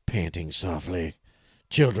 panting softly,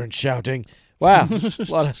 children shouting. Wow, a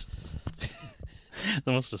lot of,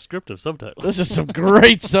 The most descriptive subtitle. this is some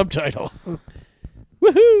great subtitle.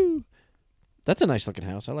 Woohoo! That's a nice looking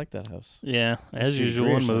house. I like that house. Yeah, as Judy usual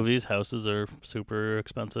in Greer's house. movies, houses are super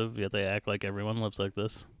expensive, yet they act like everyone lives like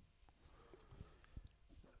this.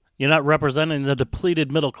 You're not representing the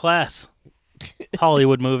depleted middle class.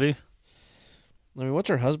 Hollywood movie. I mean, what's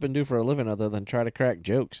her husband do for a living other than try to crack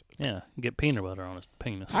jokes? Yeah, get peanut butter on his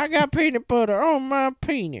penis. I got peanut butter on my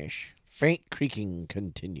penis. Faint creaking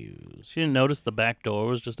continues. She didn't notice the back door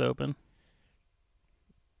was just open.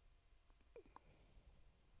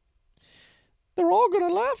 They're all going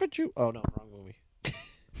to laugh at you. Oh, no, wrong movie.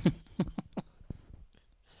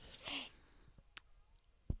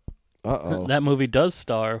 Uh-oh. That movie does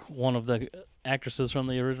star one of the actresses from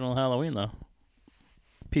the original Halloween, though.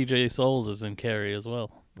 PJ Souls is in Carrie as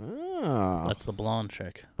well. Oh. That's the blonde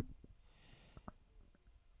chick.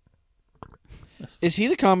 Is he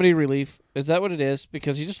the comedy relief? Is that what it is?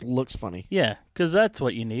 Because he just looks funny. Yeah, because that's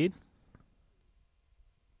what you need.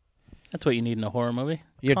 That's what you need in a horror movie.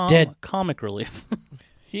 You're dead. Comic relief.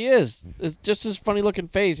 He is. It's just his funny-looking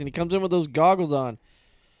face, and he comes in with those goggles on.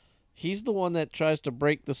 He's the one that tries to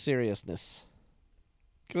break the seriousness.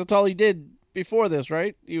 Because that's all he did before this,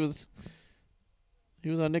 right? He was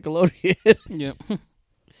on Nickelodeon. Yep.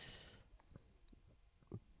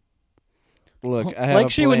 Look, I have like a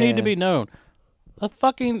she would need to plan. be known. A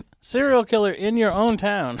fucking serial killer in your own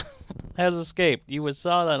town has escaped. You would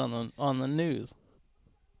saw that on the news.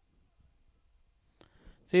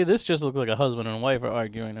 See, this just looks like a husband and wife are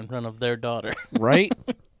arguing in front of their daughter. Right?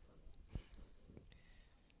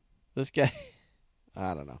 This guy,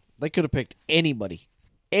 I don't know. They could have picked anybody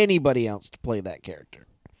else to play that character.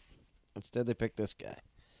 Instead, they picked this guy.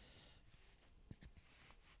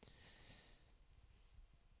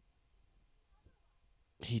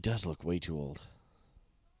 He does look way too old.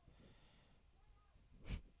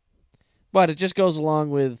 But it just goes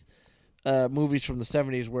along with movies from the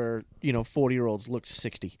 70s where, 40-year-olds look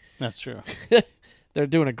 60. That's true. They're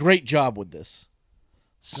doing a great job with this.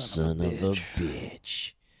 Son of a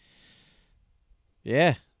bitch.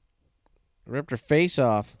 Yeah. Ripped her face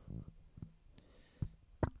off.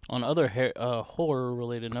 On other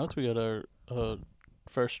horror-related notes, we got our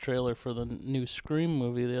first trailer for the new Scream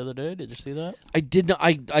movie the other day. Did you see that? I did not.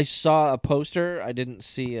 I saw a poster. I didn't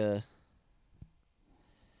see a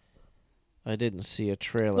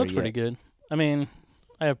trailer. Looks yet. pretty good. I mean,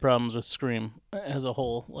 I have problems with Scream as a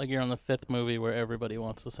whole. Like, you're on the 5th movie where everybody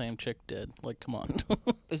wants the same chick dead. Like, come on.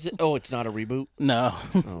 Is it? Oh, it's not a reboot. No.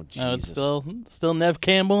 Oh, Jesus. No, it's still Nev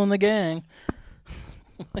Campbell and the gang.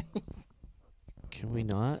 Can we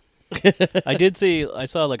not? I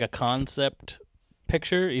saw like a concept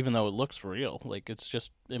picture, even though it looks real. Like,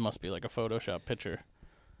 it must be like a Photoshop picture.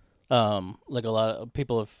 Like, a lot of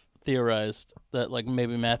people have theorized that like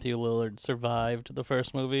maybe Matthew Lillard survived the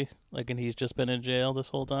first movie, like, and he's just been in jail this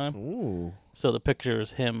whole time. Ooh. So the picture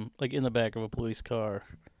is him like in the back of a police car,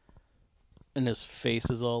 and his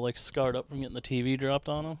face is all like scarred up from getting the TV dropped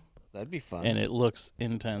on him. That'd be fun. And it looks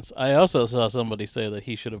intense. I also saw somebody say that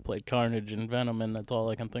he should have played Carnage in Venom, and that's all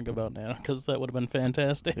I can think about now, because that would have been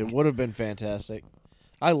fantastic. It would have been fantastic.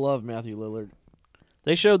 I love Matthew Lillard.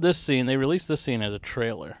 They showed this scene. They released this scene as a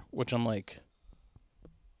trailer, which I'm like,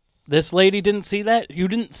 this lady didn't see that? You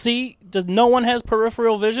didn't see? Does no one has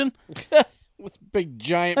peripheral vision? With big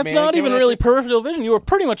giant. That's man not even coming at really you. peripheral vision. You were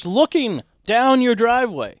pretty much looking down your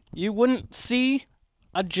driveway. You wouldn't see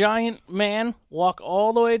a giant man walk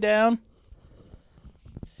all the way down.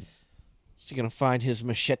 Is he gonna find his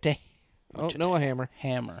machete? Oh no, a hammer.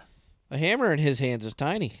 Hammer. A hammer in his hands is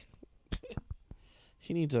tiny.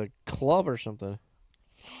 He needs a club or something.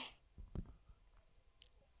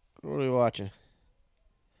 What are we watching?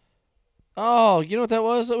 Oh, you know what that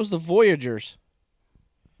was? That was the Voyagers.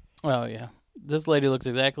 Oh, yeah. This lady looks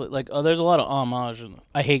exactly like... Oh, there's a lot of homage.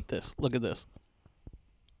 I hate this. Look at this.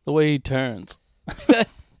 The way he turns.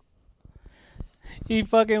 He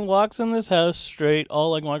fucking walks in this house straight,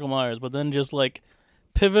 all like Michael Myers, but then just, like,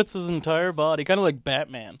 pivots his entire body. Kind of like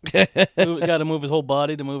Batman. Got to move his whole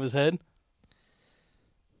body to move his head.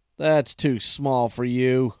 That's too small for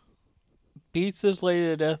you. Beats this lady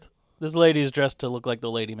to death. This lady is dressed to look like the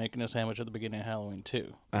lady making a sandwich at the beginning of Halloween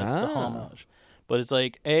 2. That's the homage. But it's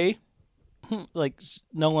like, like,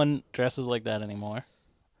 no one dresses like that anymore.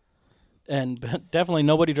 And definitely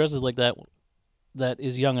nobody dresses like that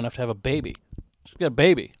is young enough to have a baby. She's got a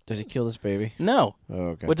baby. Does he kill this baby? No. Oh,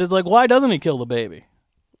 okay. Which is like, why doesn't he kill the baby?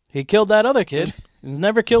 He killed that other kid. He's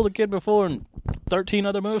never killed a kid before in 13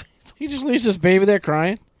 other movies. He just leaves this baby there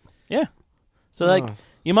crying? Yeah. So, like,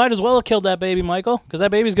 you might as well have killed that baby, Michael, because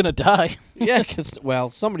that baby's going to die. Yeah, because, well,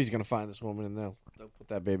 somebody's going to find this woman and they'll put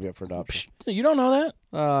that baby up for adoption. You don't know that?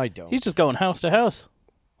 I don't. He's just going house to house,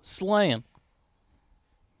 slaying.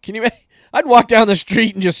 Can you? I'd walk down the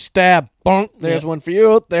street and just stab. Bonk. There's one for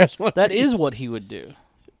you. There's one. That for you. is what he would do.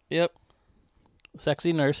 Yep.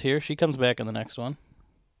 Sexy nurse here. She comes back in the next one.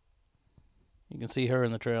 You can see her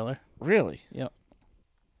in the trailer. Really? Yep.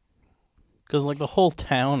 Because, like, the whole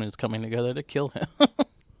town is coming together to kill him.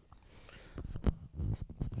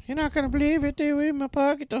 You're not gonna believe it. They were in my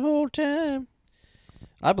pocket the whole time.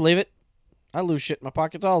 I believe it. I lose shit in my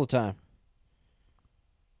pockets all the time.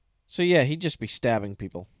 So yeah, he'd just be stabbing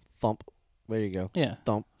people. Thump. There you go. Yeah.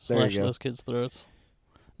 Thump. There Slash you go. those kids' throats.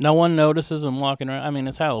 No one notices him walking around. I mean,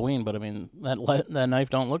 it's Halloween, but I mean, that knife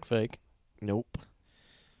don't look fake. Nope.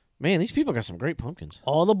 Man, these people got some great pumpkins.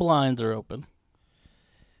 All the blinds are open.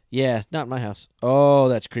 Yeah, not in my house. Oh,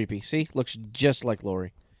 that's creepy. See? Looks just like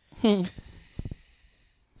Lori.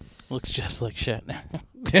 Looks just like Shatner.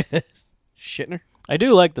 Shitner? I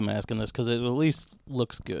do like the mask in this because it at least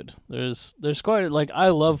looks good. There's quite like I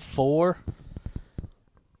love 4,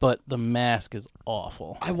 but the mask is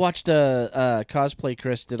awful. I watched Cosplay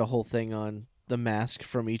Chris did a whole thing on the mask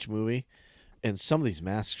from each movie, and some of these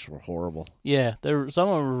masks were horrible. Yeah, some of them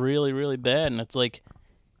were really, really bad, and it's like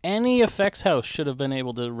any effects house should have been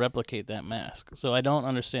able to replicate that mask. So I don't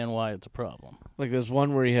understand why it's a problem. Like there's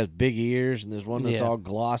one where he has big ears, and there's one that's Yeah. all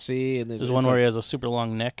glossy, and There's one where he has a super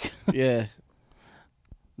long neck. yeah.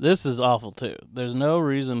 This is awful too. There's no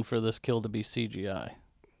reason for this kill to be CGI.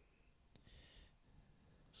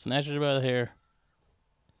 Snatches her by the hair.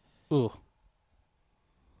 Ooh.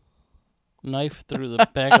 Knife through the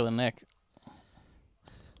back of the neck.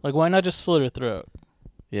 Like, why not just slit her throat?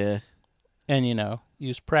 Yeah. And,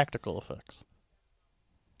 use practical effects.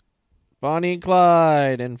 Bonnie and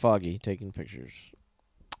Clyde and Foggy taking pictures.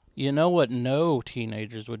 You know what no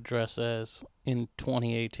teenagers would dress as in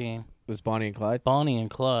 2018? This Bonnie and Clyde? Bonnie and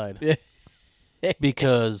Clyde. Yeah.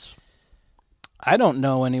 Because I don't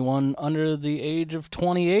know anyone under the age of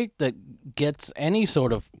 28 that gets any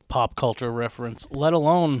sort of pop culture reference, let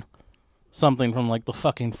alone something from like the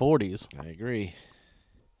fucking 40s. I agree.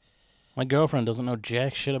 My girlfriend doesn't know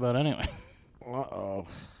jack shit about anything. Uh-oh.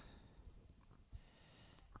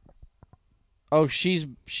 Oh, she's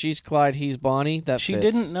Clyde, he's Bonnie? That She fits.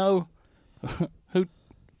 didn't know who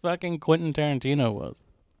fucking Quentin Tarantino was.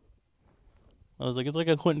 I was like, it's like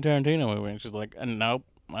a Quentin Tarantino movie. And she's like, nope.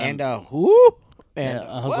 And who? And yeah,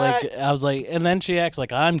 I what? was like, and then she acts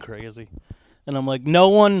like I'm crazy. And I'm like, no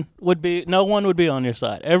one would be on your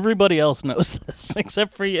side. Everybody else knows this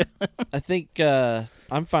except for you. I think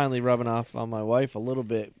I'm finally rubbing off on my wife a little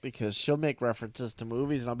bit because she'll make references to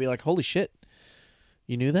movies and I'll be like, holy shit,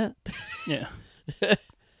 you knew that? Yeah.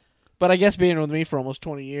 But I guess being with me for almost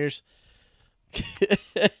 20 years,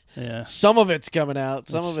 Yeah. some of it's coming out.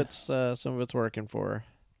 Some of it's working for her.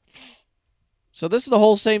 So this is the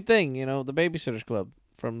whole same thing, the Babysitters Club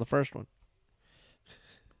from the first one.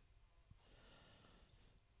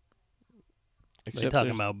 They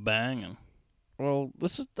talking about banging. Well,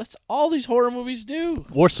 that's all these horror movies do.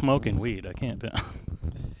 Or smoking weed. I can't tell.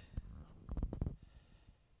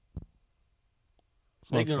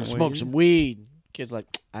 They're gonna smoke some weed. Kid's like,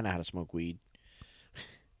 I know how to smoke weed.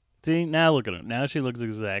 See, now look at her. Now she looks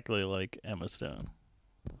exactly like Emma Stone.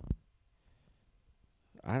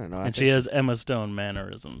 I don't know. And she has Emma Stone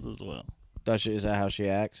mannerisms as well. Does she? Is that how she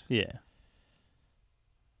acts? Yeah.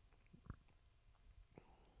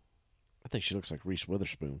 I think she looks like Reese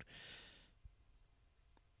Witherspoon.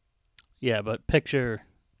 Yeah, but picture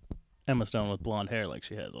Emma Stone with blonde hair like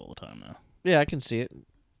she has all the time now. Yeah, I can see it.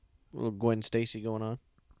 A little Gwen Stacy going on.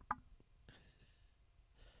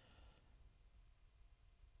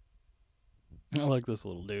 I like this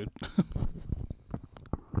little dude.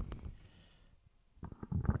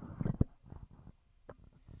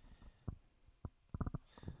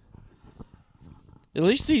 At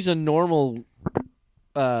least he's a normal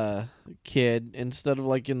kid instead of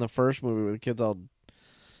like in the first movie where the kid's all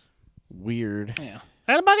weird. Yeah.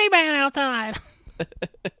 There's a boogeyman outside.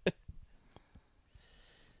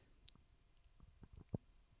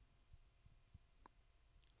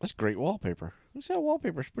 That's great wallpaper. Look at that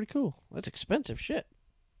wallpaper. It's pretty cool. That's expensive shit.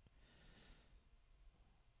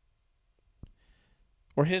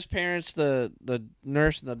 Were his parents the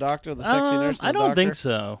nurse and the doctor, the sexy nurse and the I don't doctor? think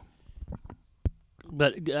so.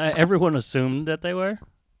 But everyone assumed that they were.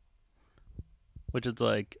 Which is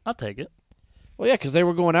like, I'll take it. Well, yeah, because they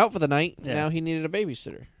were going out for the night. Yeah. Now he needed a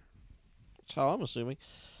babysitter. That's how I'm assuming.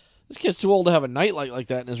 This kid's too old to have a nightlight like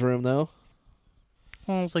that in his room, though.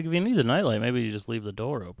 Well, it's like if he needs a nightlight, maybe you just leave the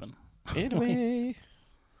door open. Anyway.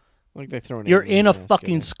 Like they throw an You're in a alien mask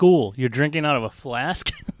fucking in school. You're drinking out of a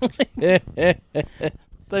flask. there.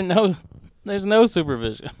 There's no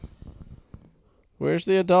supervision. Where's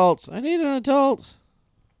the adults? I need an adult.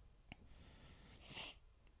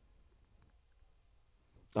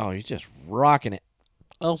 Oh, he's just rocking it.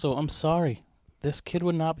 Also, I'm sorry. This kid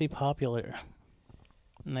would not be popular.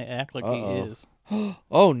 And they act like he is.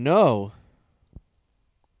 Oh, no.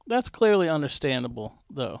 That's clearly understandable,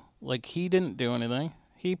 though. Like, he didn't do anything.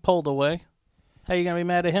 He pulled away. How you going to be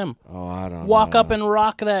mad at him? Oh, I don't know. Walk up and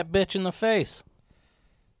rock that bitch in the face.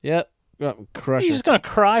 Yep. Go up and crush What are you her. just going to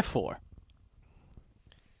cry for?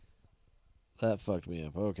 That fucked me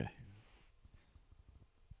up. Okay.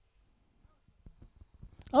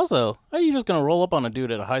 Also, how are you just going to roll up on a dude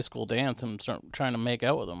at a high school dance and start trying to make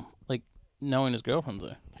out with him? Like, knowing his girlfriend's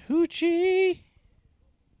there. Hoochie.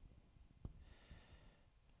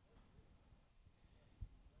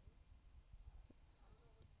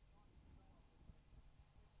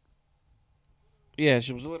 Yeah,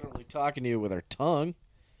 she was literally talking to you with her tongue.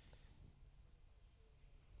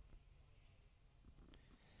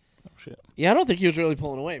 Oh, shit. Yeah, I don't think he was really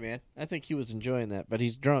pulling away, man. I think he was enjoying that, but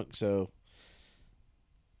he's drunk, so.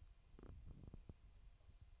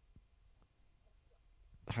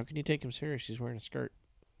 How can you take him serious? He's wearing a skirt.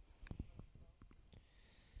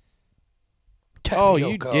 Oh,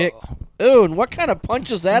 you dick. Ooh, and what kind of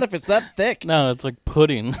punch is that if it's that thick? No, it's like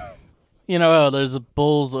pudding. You know how there's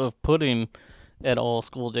bowls of pudding at all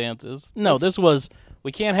school dances. No, this was,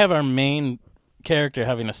 we can't have our main character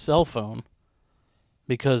having a cell phone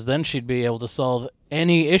because then she'd be able to solve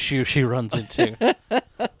any issue she runs into.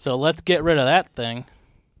 So let's get rid of that thing.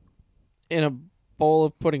 In a bowl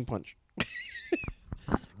of pudding punch.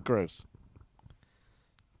 Gross.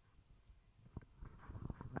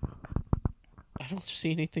 I don't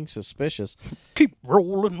see anything suspicious. Keep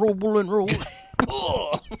rolling, rolling, rolling.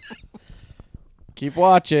 Keep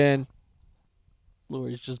watching.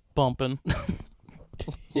 Lori's just bumping.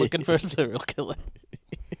 Looking for a serial killer.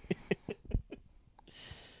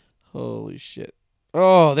 Holy shit.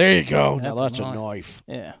 Oh, there you go. Now That's that's a a knife.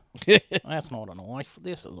 knife. Yeah. That's not a knife.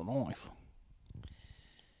 This is a knife.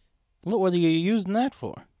 What were you using that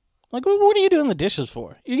for? Like, what are you doing the dishes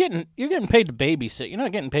for? You're getting paid to babysit. You're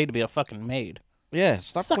not getting paid to be a fucking maid. Yeah,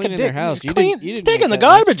 stop Suck a cleaning dick. their house. You Clean- didn't taking make the that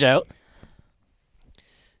garbage out. mess.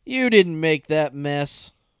 You didn't make that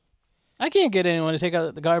mess. I can't get anyone to take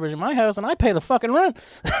out the garbage in my house, and I pay the fucking rent.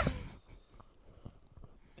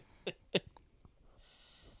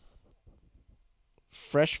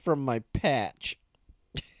 Fresh from my patch.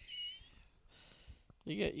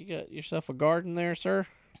 You got yourself a garden there, sir?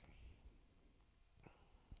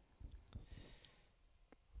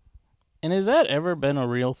 And has that ever been a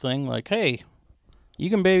real thing? Like, hey, you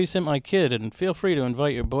can babysit my kid, and feel free to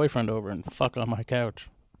invite your boyfriend over and fuck on my couch.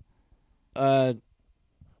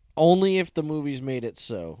 Only if the movies made it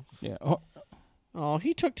so. Yeah. Oh,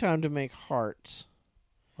 he took time to make hearts.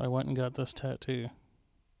 I went and got this tattoo.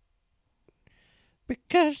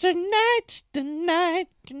 Because tonight's the night,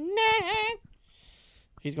 tonight.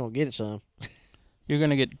 He's gonna get it, son. You're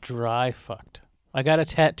gonna get dry fucked. I got a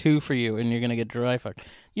tattoo for you, and you're gonna get dry fucked.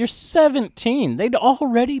 You're 17. They'd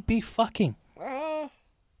already be fucking.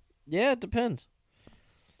 Yeah, it depends.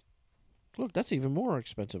 Look, that's even more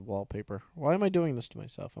expensive wallpaper. Why am I doing this to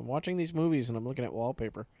myself? I'm watching these movies and I'm looking at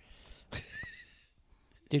wallpaper.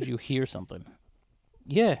 Did you hear something?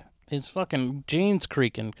 Yeah, his fucking jeans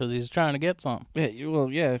creaking because he's trying to get something. Yeah, you're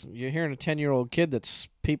hearing a 10-year-old kid that's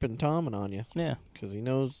peeping Tomming on you Yeah. because he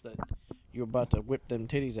knows that you're about to whip them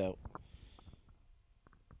titties out.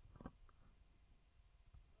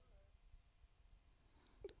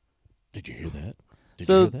 Did you hear that? Did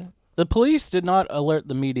So- you hear that? The police did not alert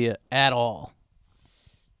the media at all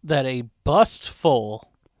that a bus full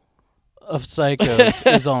of psychos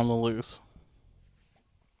is on the loose.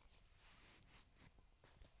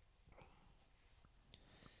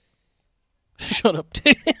 Shut up,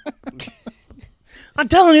 T. I'm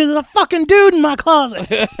telling you, there's a fucking dude in my closet.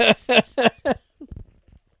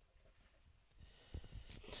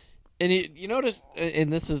 And you notice,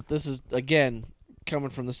 and this is again coming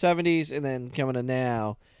from the 70s and then coming to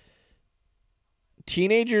now.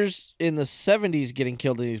 Teenagers in the 70s getting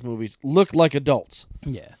killed in these movies look like adults.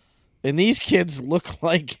 Yeah. And these kids look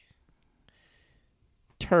like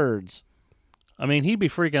turds. I mean, he'd be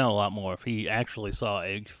freaking out a lot more if he actually saw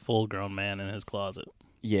a full-grown man in his closet.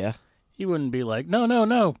 Yeah. He wouldn't be like,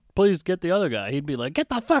 no, please get the other guy. He'd be like, get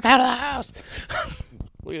the fuck out of the house.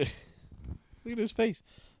 Look at his face.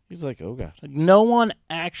 He's like, oh, God. Like, no one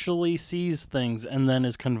actually sees things and then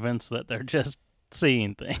is convinced that they're just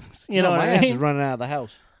seeing things. You know what my I ass mean? is running out of the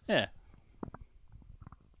house. Yeah.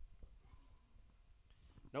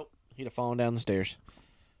 Nope. He'd have fallen down the stairs.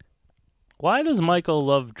 Why does Michael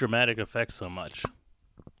love dramatic effects so much?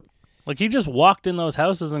 Like, he just walked in those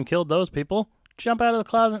houses and killed those people. Jump out of the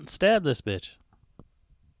closet and stab this bitch.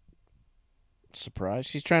 Surprise.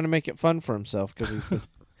 He's trying to make it fun for himself because he's been...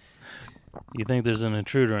 You think there's an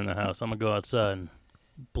intruder in the house? I'm going to go outside and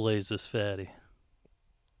blaze this fatty.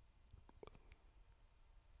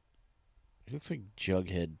 He looks like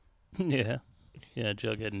Jughead. Yeah. Yeah,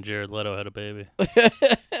 Jughead and Jared Leto had a baby.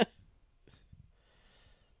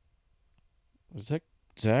 Is that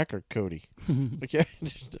Zach or Cody? Okay,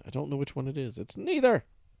 I don't know which one it is. It's neither.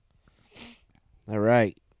 All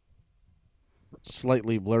right.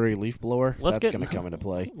 Slightly blurry leaf blower. Let's That's going to come into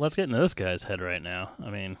play. Let's get into this guy's head right now. I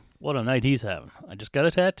mean, what a night he's having. I just got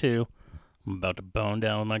a tattoo. I'm about to bone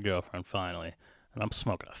down with my girlfriend finally. And I'm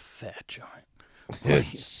smoking a fat joint.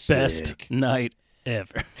 Best Sick. night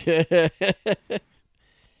ever.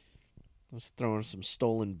 Let's throw in some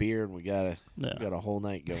stolen beer, and we got a whole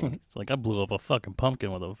night going. It's like I blew up a fucking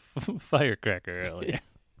pumpkin with a firecracker earlier.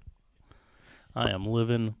 I am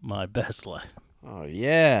living my best life. Oh,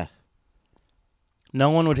 yeah. No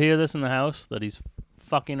one would hear this in the house, that he's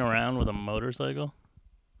fucking around with a motorcycle?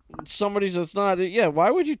 Somebody's that's not... Yeah, why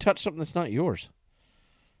would you touch something that's not yours?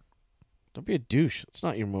 Don't be a douche. It's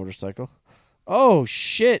not your motorcycle. Oh,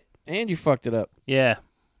 shit. And you fucked it up. Yeah.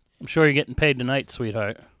 I'm sure you're getting paid tonight,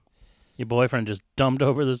 sweetheart. Your boyfriend just dumped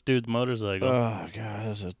over this dude's motorcycle. Oh, God.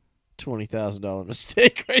 That's a $20,000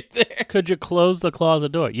 mistake right there. Could you close the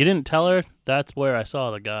closet door? You didn't tell her? That's where I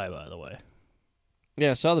saw the guy, by the way.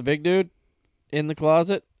 Yeah, I saw the big dude in the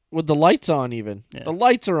closet with the lights on even. Yeah. The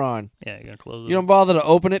lights are on. Yeah, you're going to close it. You don't bother to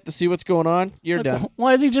open it to see what's going on? You're done.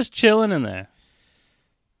 Why is he just chilling in there?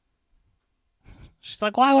 She's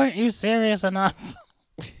like, why weren't you serious enough?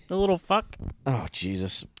 The little fuck. Oh,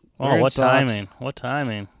 Jesus. Oh, Wearing what socks. timing. What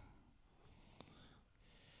timing.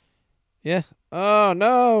 Yeah. Oh,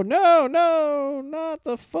 no, not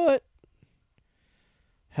the foot.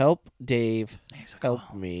 Help, Dave. He's like,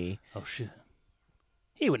 Help me. Oh, shit.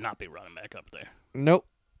 He would not be running back up there. Nope.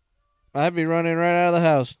 I'd be running right out of the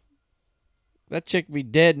house. That chick would be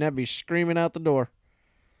dead, and I'd be screaming out the door.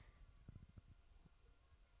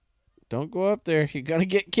 Don't go up there. You're going to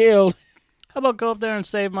get killed. How about go up there and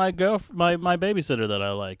save my my babysitter that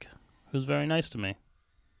I like, who's very nice to me?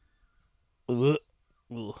 Ugh.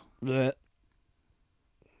 Ugh. Blech.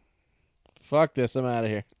 Fuck this. I'm out of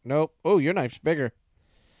here. Nope. Oh, your knife's bigger.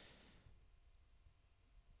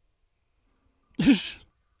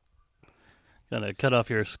 Gotta cut off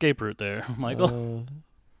your escape route there, Michael.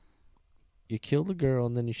 You killed a girl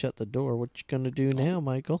and then you shut the door. What you gonna do now,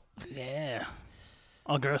 Michael? Yeah.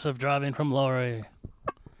 Aggressive driving from Lori.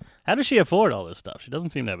 How does she afford all this stuff? She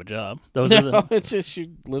doesn't seem to have a job. Those are No, the, it's just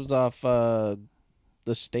she lives off the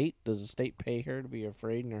state. Does the state pay her to be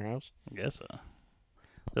afraid in her house? I guess so.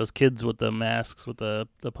 Those kids with the masks with the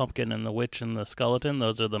pumpkin and the witch and the skeleton,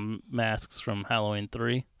 those are the masks from Halloween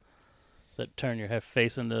 3 that turn your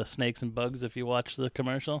face into snakes and bugs if you watch the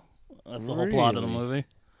commercial. That's the whole plot of the Really? movie.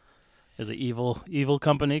 There's an evil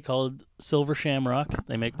company called Silver Shamrock.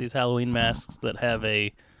 They make these Halloween masks that have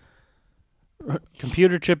a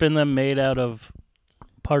computer chip in them made out of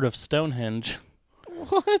part of Stonehenge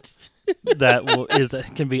What?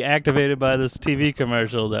 that can be activated by this TV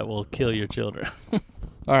commercial that will kill your children.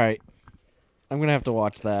 All right, I'm gonna have to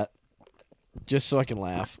watch that just so I can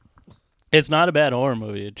laugh It's not a bad horror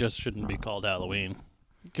movie. It just shouldn't be called Halloween.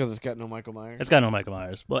 because it's got no Michael Myers. It's got no Michael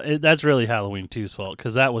Myers. Well, that's really Halloween 2's fault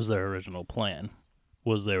because that was their original plan.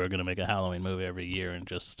 Was they were going to make a Halloween movie every year and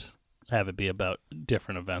just have it be about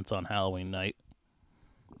different events on Halloween night,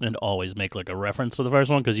 and always make like a reference to the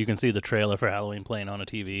first one because you can see the trailer for Halloween playing on a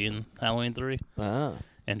TV in Halloween 3, Ah,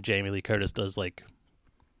 and Jamie Lee Curtis does like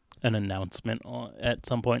an announcement at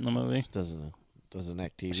some point in the movie. doesn't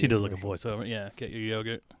act TV. She does like a voiceover. Yeah, get your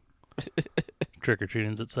yogurt. Trick or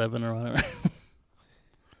treating's at 7 or whatever.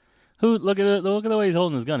 Look at the way he's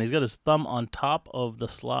holding his gun. He's got his thumb on top of the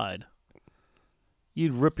slide.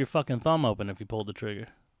 You'd rip your fucking thumb open if you pulled the trigger.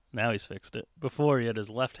 Now he's fixed it. Before he had his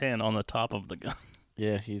left hand on the top of the gun.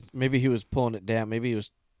 Yeah, maybe he was pulling it down. Maybe he was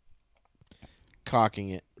cocking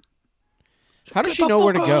it. How does she know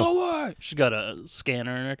where to go? She's got a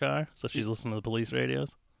scanner in her car, so she's listening to the police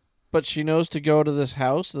radios. But she knows to go to this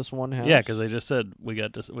house, this one house. Yeah, because they just said we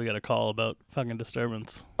got a call about fucking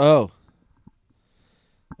disturbance, Oh.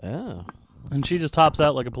 and she just hops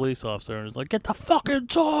out like a police officer and is like, "Get the fuck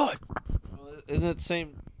inside!" Well, isn't it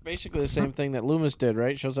basically the same thing that Loomis did,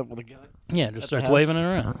 right? Shows up with a gun. Yeah, At just the starts house? waving it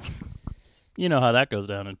around. You know how that goes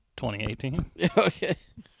down in 2018. Yeah, okay.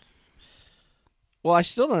 Well, I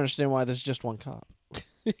still don't understand why there's just one cop.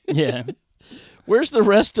 Yeah, Where's the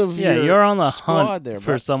rest of your you're on the squad hunt there,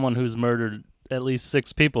 for bud? someone who's murdered at least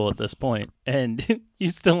 6 people at this point, and you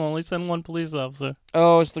still only send one police officer.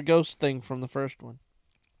 Oh, it's the ghost thing from the first one.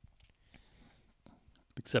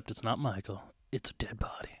 Except it's not Michael. It's a dead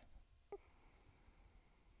body.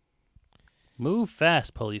 Move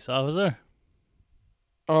fast, police officer.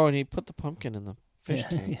 Oh, and he put the pumpkin in the fish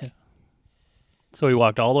tank. Yeah. So he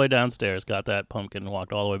walked all the way downstairs, got that pumpkin, and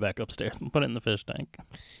walked all the way back upstairs and put it in the fish tank.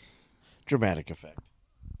 Dramatic effect.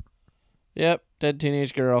 Yep, dead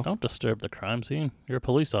teenage girl. Don't disturb the crime scene. You're a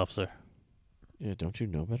police officer. Yeah, don't you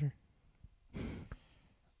know better?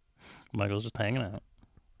 Michael's just hanging out.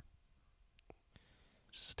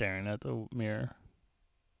 Just staring at the mirror.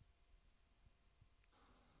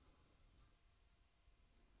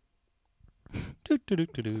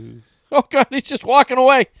 Do. Oh, God, he's just walking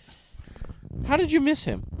away. How did you miss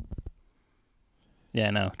him? Yeah,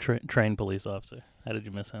 no. Trained police officer. How did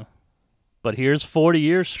you miss him? But here's 40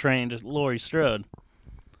 years trained at Laurie Strode.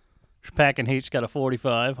 Packing Heat's got a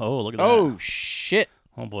 45. Oh, look at that. Oh, shit.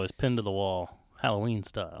 Homeboy's pinned to the wall. Halloween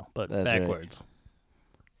style, but That's backwards.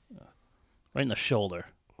 Right in the shoulder.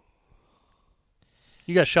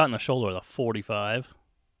 You got shot in the shoulder with a 45.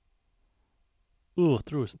 Ooh,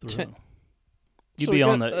 through his throat. You'd So be we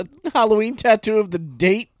on got the... a Halloween tattoo of the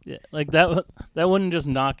date. Yeah, like that wouldn't just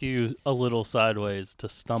knock you a little sideways to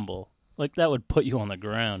stumble. Like that would put you on the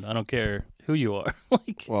ground. I don't care who you are.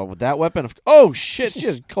 Like Well, with that weapon, oh shit! She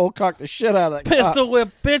just cold cocked the shit out of that pistol cop. whip,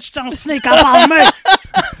 bitch! Don't sneak up on me.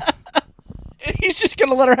 And he's just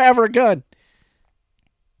gonna let her have her gun.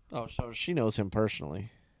 Oh, so she knows him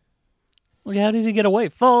personally. Look, how did he get away?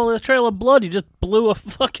 Follow the trail of blood. He just blew a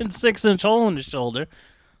fucking 6-inch hole in his shoulder.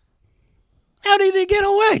 How did he get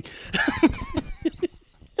away?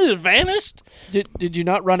 He just vanished. Did you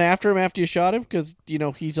not run after him after you shot him? Because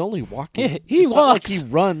he's only walking. Yeah, he It's not like walks. he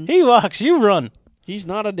runs. He walks. You run. He's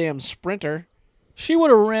not a damn sprinter. She would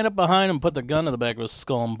have ran up behind him, put the gun to the back of his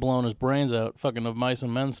skull, and blown his brains out, fucking of mice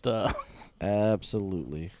and men style.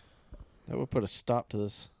 Absolutely. That would put a stop to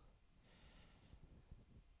this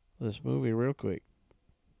movie real quick.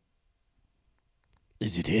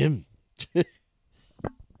 Is it him?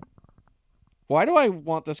 Why do I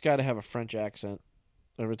want this guy to have a French accent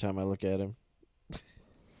every time I look at him?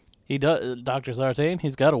 He does. Dr. Zartane,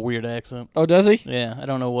 he's got a weird accent. Oh, does he? Yeah, I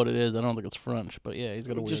don't know what it is. I don't think it's French, but yeah, he's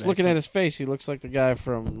got a weird Just looking accent. at his face, he looks like the guy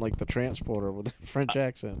from The Transporter with a French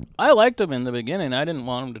accent. I liked him in the beginning. I didn't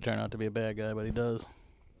want him to turn out to be a bad guy, but he does.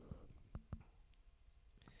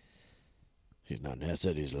 He's not an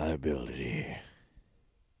asset, he's a liability.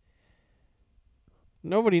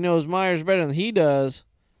 Nobody knows Myers better than he does.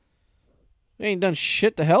 He ain't done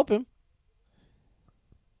shit to help him.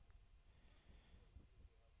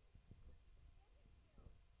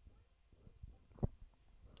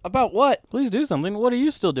 About what? Please do something. What are you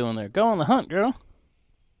still doing there? Go on the hunt, girl.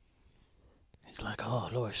 He's like, oh,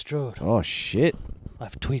 Laurie Strode. Oh, shit.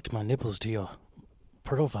 I've tweaked my nipples to your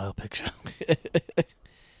profile picture.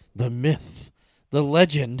 The myth. The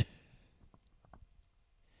legend.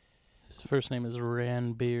 His first name is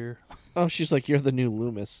Ranbeer. Oh, she's like, you're the new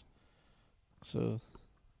Loomis. So,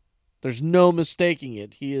 there's no mistaking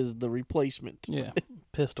it. He is the replacement. Yeah,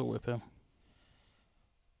 pistol whip him.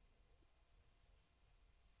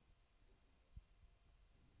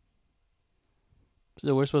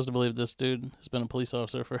 So we're supposed to believe this dude has been a police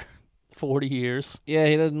officer for 40 years. Yeah,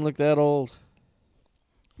 he doesn't look that old.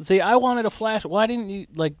 See, I wanted a flash. Why didn't you...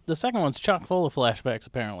 Like, the second one's chock full of flashbacks,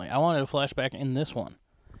 apparently. I wanted a flashback in this one.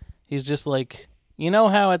 He's just like... You know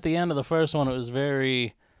how at the end of the first one it was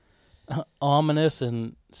very ominous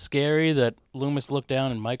and scary that Loomis looked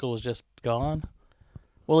down and Michael was just gone?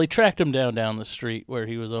 Well, he tracked him down the street where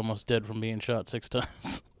he was almost dead from being shot 6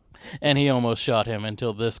 times. And he almost shot him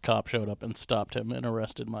until this cop showed up and stopped him and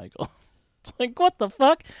arrested Michael. It's like, what the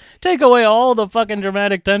fuck? Take away all the fucking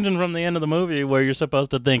dramatic tension from the end of the movie where you're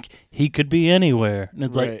supposed to think he could be anywhere. And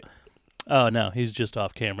it's like, oh, no, he's just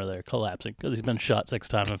off camera there collapsing because he's been shot 6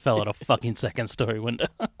 times and fell out a fucking second-story window.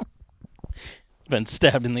 Been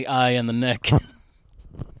stabbed in the eye and the neck.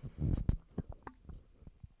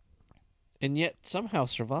 And yet somehow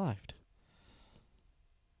survived.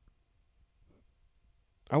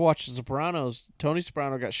 I watched The Sopranos. Tony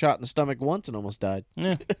Soprano got shot in the stomach once and almost died.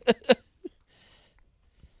 Yeah.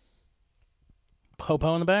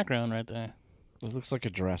 Popo in the background right there. It looks like a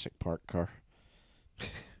Jurassic Park car.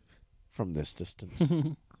 From this distance.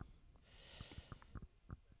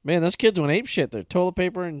 Man, those kids went ape shit. They're toilet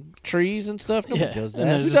paper and trees and stuff. Nobody Yeah, does and that.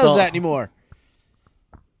 they're Who just does all- that anymore?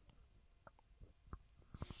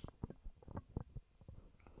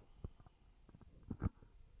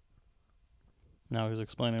 Now he's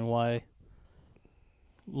explaining why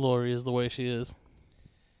Laurie is the way she is.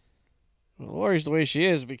 Well, Laurie's the way she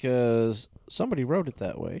is because somebody wrote it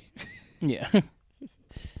that way. Yeah.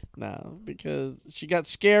 No, because she got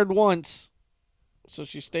scared once, so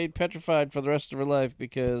she stayed petrified for the rest of her life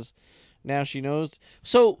because now she knows.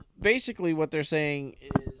 So basically what they're saying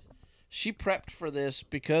is she prepped for this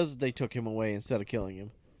because they took him away instead of killing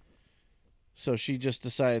him. So she just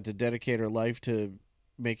decided to dedicate her life to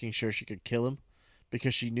making sure she could kill him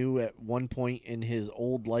because she knew at one point in his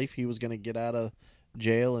old life he was going to get out of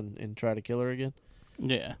jail and try to kill her again.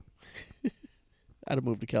 Yeah. I'd have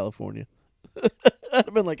moved to California. I'd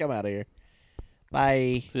have been like, I'm out of here.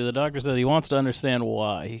 Bye. See, the doctor says he wants to understand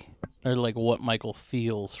why, or like what Michael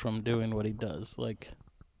feels from doing what he does. Like,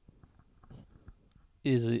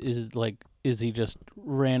 is he just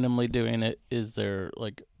randomly doing it? Is there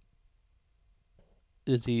like,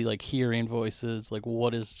 is he like hearing voices? Like,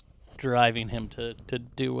 what is driving him to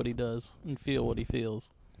do what he does and feel what he feels.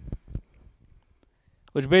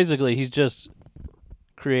 Which basically he's just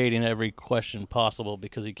creating every question possible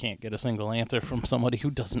because he can't get a single answer from somebody who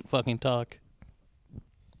doesn't fucking talk.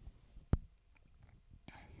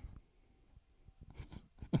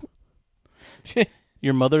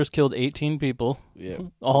 Your mother's killed 18 people,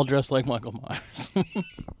 all dressed like Michael Myers.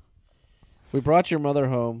 We brought your mother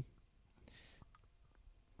home.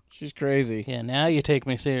 She's crazy. Yeah, now you take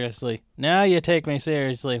me seriously. Now you take me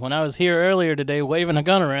seriously. When I was here earlier today waving a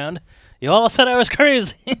gun around, you all said I was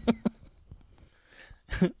crazy.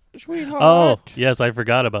 Sweetheart. Oh, yes, I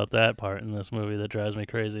forgot about that part in this movie that drives me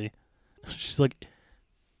crazy. She's like,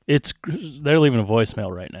 they're leaving a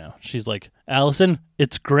voicemail right now. She's like, Allison,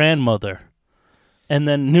 it's grandmother. And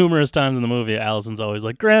then numerous times in the movie, Allison's always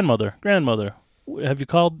like, grandmother. Have you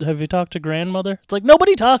talked to grandmother? It's like,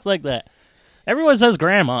 nobody talks like that. Everyone says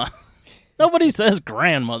grandma. Nobody says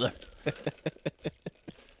grandmother.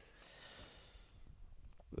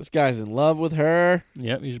 This guy's in love with her.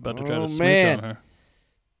 Yep, he's about to try to smooch man. on her.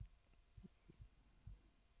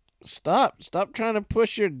 Stop trying to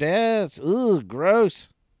push your dad. Ugh, gross.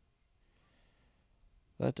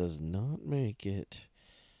 That does not make it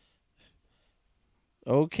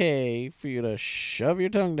okay for you to shove your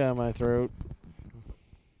tongue down my throat.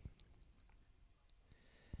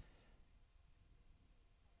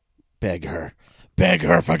 Beg her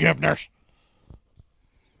forgiveness.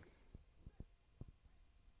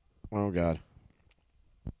 Oh, God.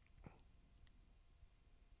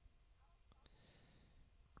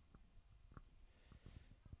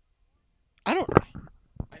 I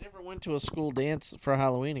never went to a school dance for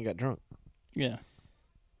Halloween and got drunk. Yeah.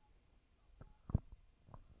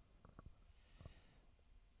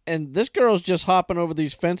 And this girl's just hopping over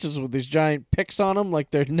these fences with these giant picks on them like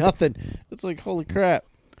they're nothing. It's like, holy crap.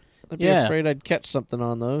 I'd be afraid I'd catch something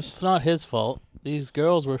on those. It's not his fault. These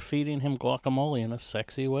girls were feeding him guacamole in a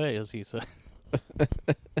sexy way, as he said.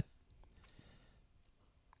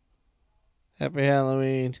 Happy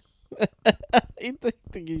Halloween. I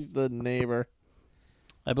think he's the neighbor.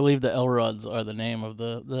 I believe the Elrods are the name of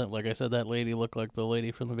the like I said, that lady looked like the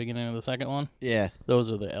lady from the beginning of the second one. Yeah. Those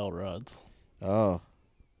are the Elrods. Oh.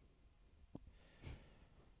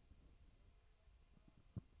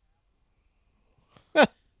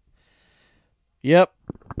 Yep.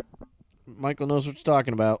 Michael knows what you're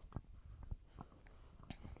talking about.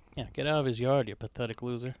 Yeah, get out of his yard, you pathetic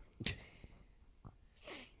loser.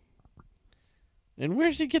 And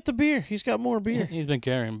where's he get the beer? He's got more beer. He's been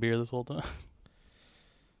carrying beer this whole time.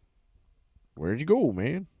 Where'd you go,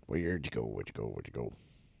 man? Where'd you go?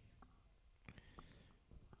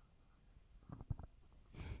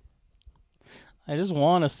 I just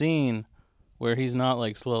want a scene where he's not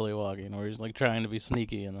like slowly walking, where he's like trying to be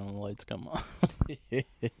sneaky and then the lights come on.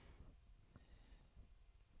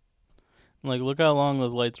 Like, look how long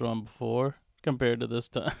those lights were on before compared to this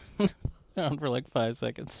time. On for like 5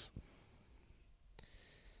 seconds.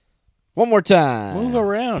 One more time. Move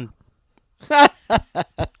around. Why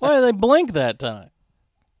did they blink that time?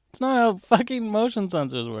 It's not how fucking motion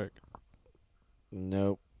sensors work.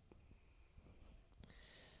 Nope.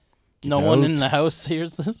 No one in the house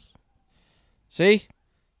hears this. See?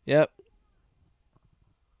 Yep.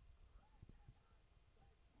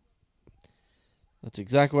 That's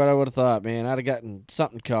exactly what I would have thought, man. I'd have gotten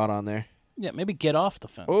something caught on there. Yeah, maybe get off the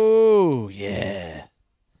fence. Oh, yeah.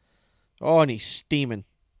 Oh, and he's steaming.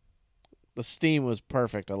 The steam was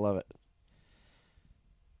perfect. I love it.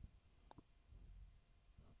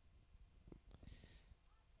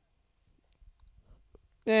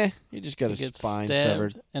 You just got He his gets spine stabbed,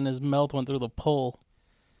 severed. and his mouth went through the pole.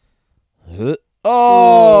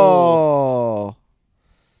 Oh!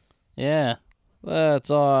 Yeah. That's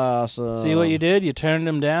awesome. See what you did? You turned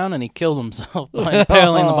him down, and he killed himself by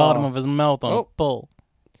impaling the bottom of his mouth on a pole.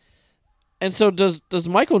 And so does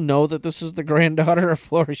Michael know that this is the granddaughter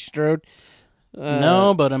of Laurie Strode?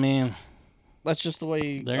 No, but I mean, that's just the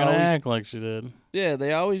way they're gonna act like she did. Yeah,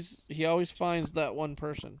 he always finds that one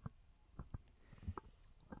person.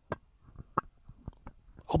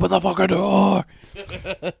 Open the fucking door!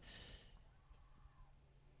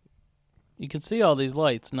 You can see all these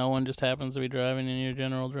lights. No one just happens to be driving in your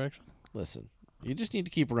general direction. Listen, you just need to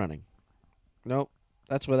keep running. Nope.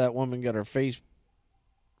 That's why that woman got her face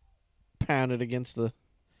pounded against the...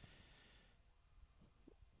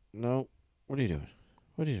 No. What are you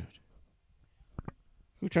doing?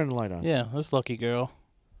 Who turned the light on? Yeah, this lucky girl.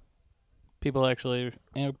 People actually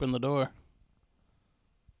open the door.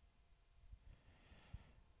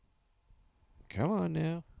 Come on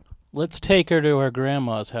now. Let's take her to her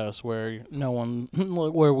grandma's house where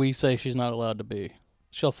where we say she's not allowed to be.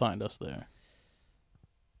 She'll find us there.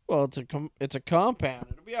 Well, it's a compound.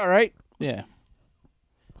 It'll be all right. Yeah.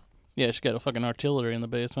 Yeah, she got a fucking artillery in the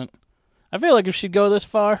basement. I feel like if she'd go this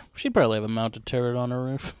far, she'd probably have a mounted turret on her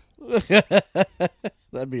roof.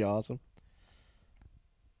 That'd be awesome.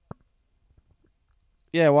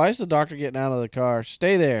 Yeah, why is the doctor getting out of the car?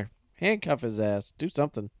 Stay there. Handcuff his ass. Do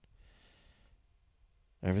something.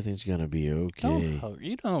 Everything's gonna be okay.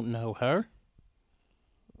 You don't know her.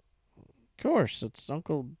 Of course, it's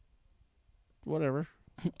Uncle whatever.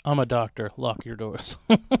 I'm a doctor. Lock your doors.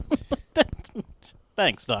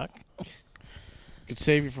 Thanks, Doc. Could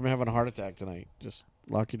save you from having a heart attack tonight. Just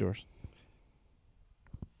lock your doors.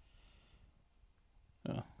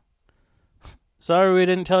 Sorry we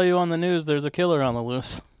didn't tell you on the news there's a killer on the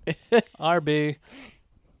loose. RB.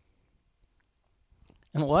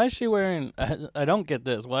 And why is she wearing... I don't get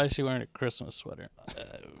this. Why is she wearing a Christmas sweater?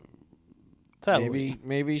 It's Halloween.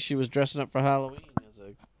 Maybe she was dressing up for Halloween as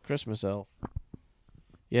a Christmas elf.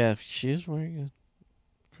 Yeah, she is wearing a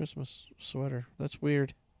Christmas sweater. That's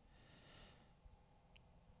weird.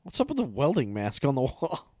 What's up with the welding mask on the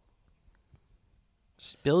wall?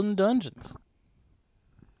 She's building dungeons.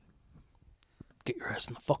 Get your ass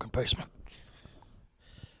in the fucking basement.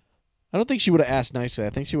 I don't think she would have asked nicely. I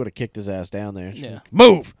think she would have kicked his ass down there. Yeah.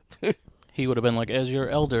 Move! He would have been like, as your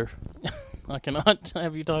elder, I cannot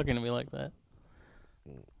have you talking to me like that.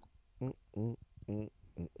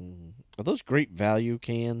 Are those Great Value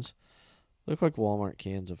cans? They look like Walmart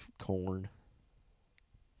cans of corn.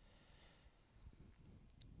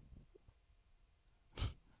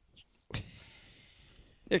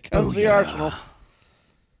 Here comes the arsenal.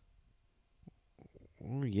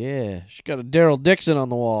 Oh, yeah. She got a Daryl Dixon on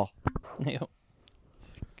the wall. Yep.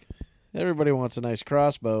 Everybody wants a nice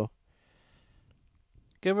crossbow.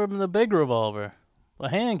 Give him the big revolver. The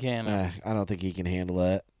hand cannon. I don't think he can handle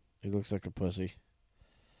that. He looks like a pussy.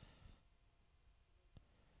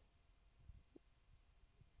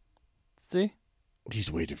 See?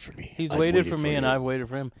 He's waited for me. He's waited for me and I've waited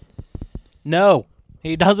for him. No.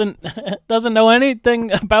 He doesn't know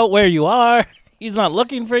anything about where you are. He's not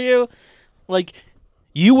looking for you. Like,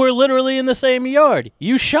 you were literally in the same yard.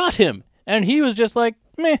 You shot him. And he was just like,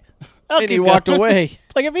 meh. And he walked away.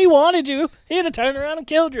 It's like if he wanted you, he'd have turned around and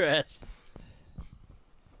killed your ass.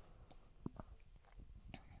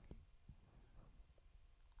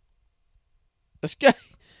 This guy,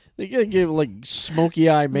 they gotta give him like smoky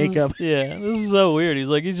eye makeup. This is so weird.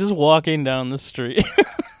 He's just walking down the street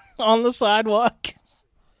on the sidewalk.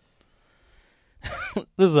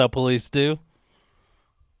 This is how police do.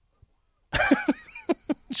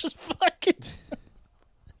 Just fucking.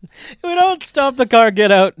 We don't stop the car,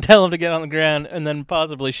 get out, tell him to get on the ground, and then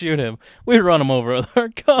possibly shoot him. We run him over with our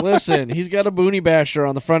car. Listen, he's got a boonie basher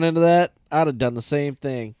on the front end of that. I'd have done the same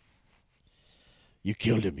thing. You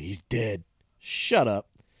killed him. He's dead. Shut up.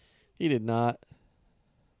 He did not.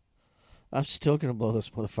 I'm still going to blow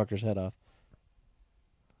this motherfucker's head off.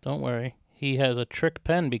 Don't worry. He has a trick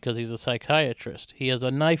pen because he's a psychiatrist. He has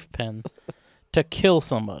a knife pen to kill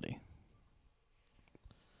somebody.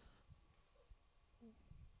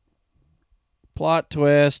 Plot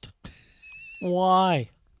twist. Why?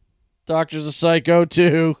 Doctor's a psycho,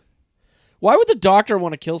 too. Why would the doctor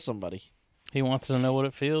want to kill somebody? He wants to know what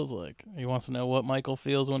it feels like. He wants to know what Michael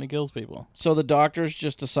feels when he kills people. So the doctor's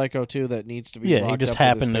just a psycho, too, that needs to be Yeah, locked he just up with his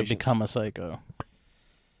happened to patients. become a psycho.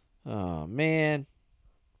 Oh, man.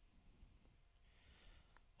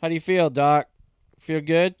 How do you feel, Doc? Feel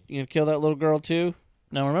good? You gonna kill that little girl, too?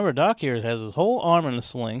 Now, remember, Doc here has his whole arm in a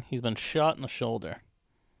sling. He's been shot in the shoulder.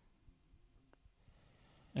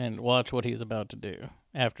 And watch what he's about to do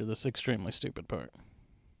after this extremely stupid part.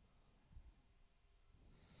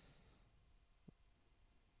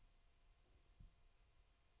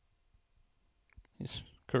 He's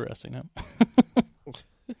caressing him.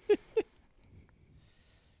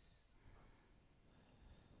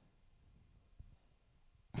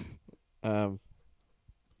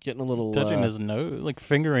 Getting a little... Touching his nose, like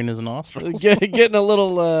fingering his nostrils. Getting a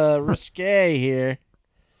little risque here.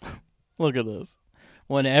 Look at this.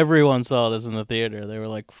 When everyone saw this in the theater, they were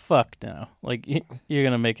like, fuck now. Like, you're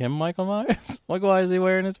going to make him Michael Myers? Like, why is he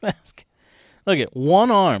wearing his mask? Look at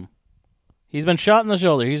one arm. He's been shot in the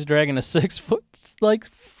shoulder. He's dragging a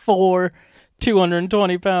 6'4",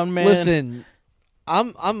 220-pound man. Listen,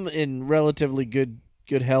 I'm in relatively good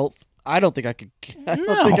health. I don't think I could. I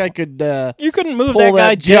don't think I could. You couldn't move pull that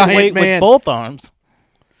guy that dead giant weight man. with both arms.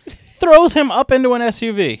 Throws him up into an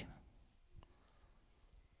SUV.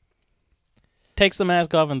 Takes the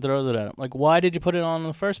mask off and throws it at him. Like, why did you put it on in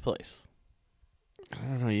the first place? I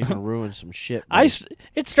don't know. You're gonna ruin some shit.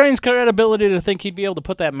 It strains credibility to think he'd be able to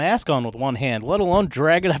put that mask on with one hand, let alone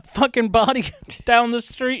drag that fucking body down the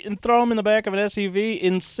street and throw him in the back of an SUV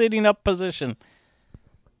in sitting up position.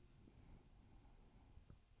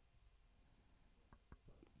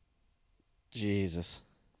 Jesus.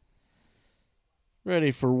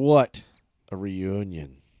 Ready for what? A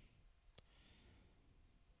reunion.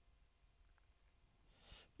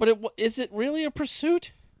 But is it really a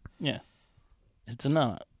pursuit? Yeah. It's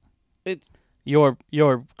not. It's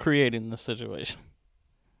You're creating the situation.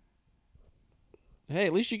 Hey,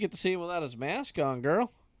 at least you get to see him without his mask on,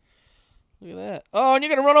 girl. Look at that. Oh, and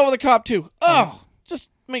you're gonna run over the cop too. Oh,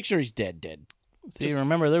 just make sure he's dead. See,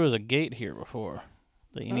 remember there was a gate here before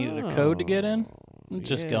that you needed a code to get in? It's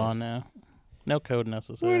just gone now. No code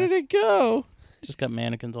necessary. Where did it go? Just got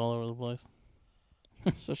mannequins all over the place.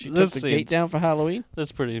 So she took the gate down for Halloween?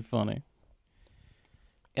 That's pretty funny.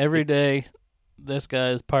 Every day, this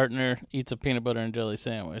guy's partner eats a peanut butter and jelly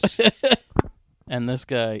sandwich. And this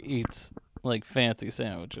guy eats, like, fancy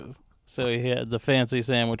sandwiches. So he had the fancy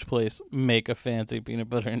sandwich place make a fancy peanut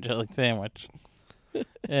butter and jelly sandwich.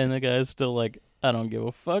 And the guy's still like, I don't give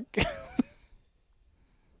a fuck.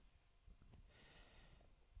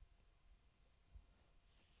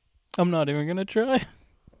 I'm not even going to try.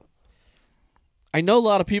 I know a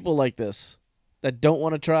lot of people like this that don't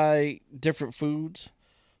want to try different foods,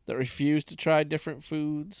 that refuse to try different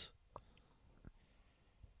foods.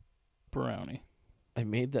 Brownie. I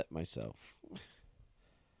made that myself.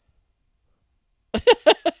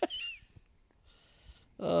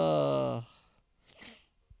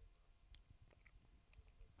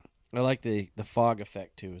 I like the fog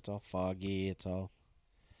effect too. It's all foggy. It's all.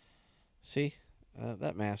 See,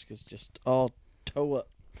 that mask is just all toe up.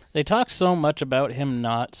 They talk so much about him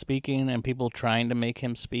not speaking and people trying to make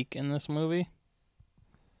him speak in this movie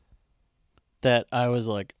that I was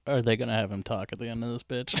like, are they going to have him talk at the end of this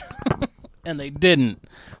bitch? And they didn't.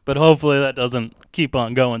 But hopefully that doesn't keep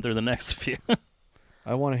on going through the next few.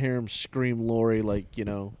 I want to hear him scream Lori like,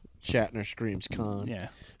 Shatner screams Khan. Yeah.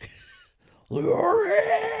 Lori!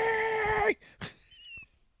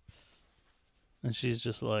 And she's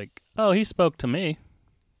just like, oh, he spoke to me.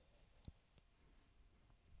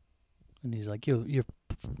 And he's like, you're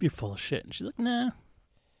full of shit. And she's like, nah.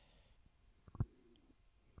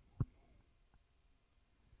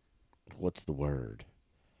 What's the word?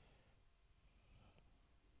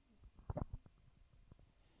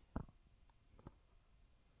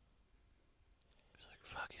 She's like,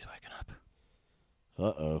 fuck, he's waking up.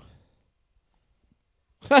 Uh-oh.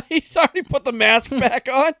 He's already put the mask back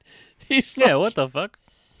on? Yeah, what the fuck?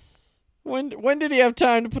 When did he have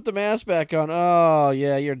time to put the mask back on? Oh,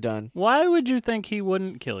 yeah, you're done. Why would you think he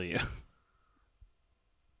wouldn't kill you?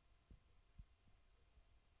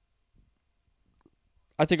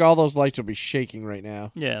 I think all those lights will be shaking right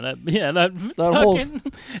now. Yeah, that whole fucking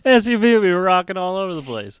SUV will be rocking all over the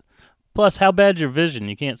place. Plus, how bad's your vision?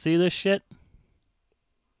 You can't see this shit?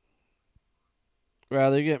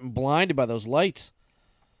 Well, they're getting blinded by those lights.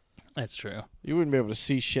 That's true. You wouldn't be able to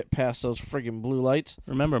see shit past those friggin' blue lights.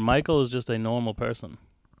 Remember, Michael is just a normal person.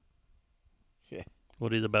 Yeah.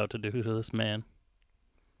 What he's about to do to this man.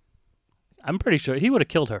 I'm pretty sure he would have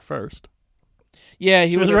killed her first. Yeah,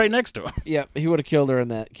 He was right next to him. Yeah, he would have killed her in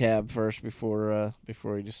that cab first before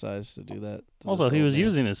he decides to do that. Also, he was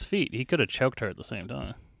using his feet. He could have choked her at the same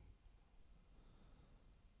time.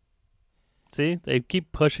 See? They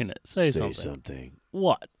keep pushing it. Say something.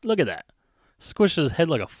 What? Look at that. Squish his head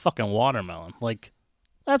like a fucking watermelon. Like,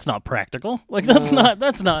 that's not practical. Like, that's not.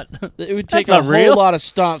 It would take a whole lot of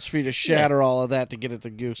stomps for you to shatter all of that to get it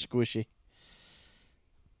to go squishy.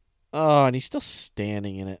 Oh, and he's still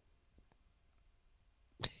standing in it.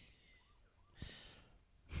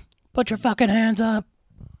 Put your fucking hands up.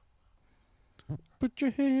 Put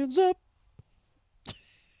your hands up.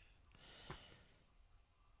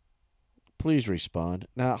 Please respond.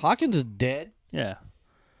 Now, Hawkins is dead Yeah.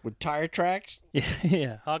 with tire tracks.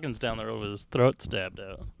 Yeah. Hawkins down the road with his throat stabbed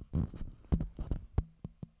out.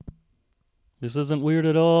 This isn't weird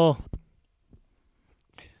at all.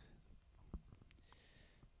 I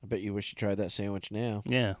bet you wish you tried that sandwich now.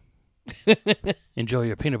 Yeah. Enjoy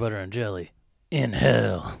your peanut butter and jelly. In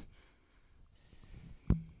hell.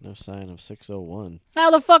 No sign of 601. How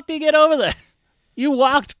the fuck do you get over there? You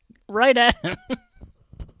walked right at him.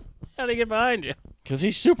 How'd he get behind you? Because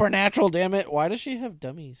he's supernatural, damn it. Why does she have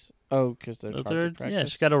dummies? Oh, because they're That's target practice. Yeah,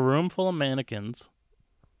 she got a room full of mannequins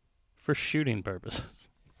for shooting purposes.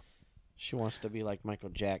 She wants to be like Michael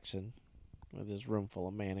Jackson with his room full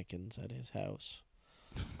of mannequins at his house.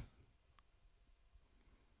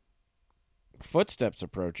 Footsteps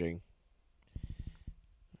approaching.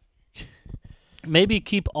 Maybe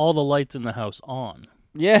keep all the lights in the house on.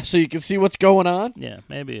 Yeah, so you can see what's going on. Yeah,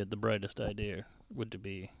 maybe the brightest idea would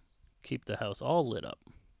be keep the house all lit up.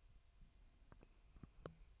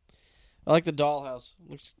 I like the dollhouse.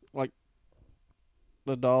 Looks like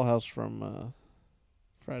the dollhouse from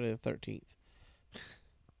Friday the 13th.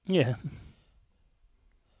 Yeah.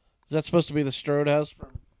 Is that supposed to be the Strode house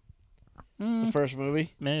from the first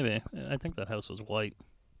movie? Maybe. I think that house was white.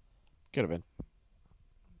 Could have been.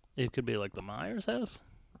 It could be like the Myers house.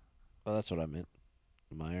 Oh, that's what I meant.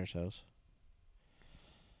 The Myers house.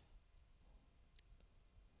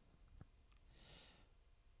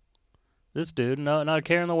 This dude, not a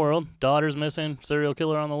care in the world. Daughter's missing. Serial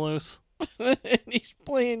killer on the loose. And he's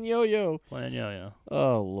playing yo-yo. Playing yo-yo.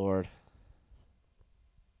 Oh, Lord.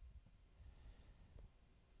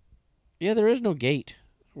 Yeah, there is no gate.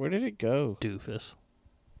 Where did it go? Doofus.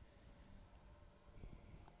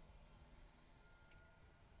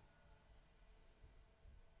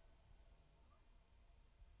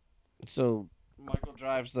 So Michael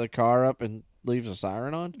drives the car up and leaves a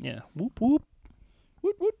siren on? Yeah. Whoop, whoop.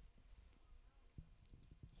 Woot, woot.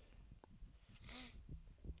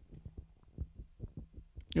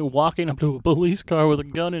 You're walking up to a police car with a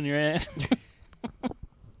gun in your hand.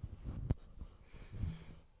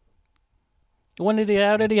 How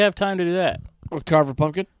did he have time to do that? Or carve a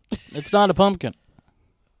pumpkin? It's not a pumpkin.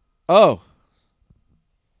 Oh.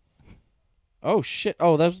 Oh, shit.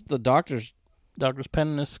 Oh, that's the doctor's. Doctor's pen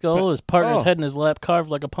in his skull, his partner's Oh. head in his lap, carved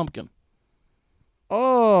like a pumpkin.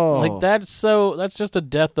 Oh. Like, that's just a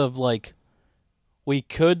death of, like, we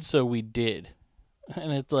could, so we did.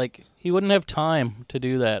 And it's like, he wouldn't have time to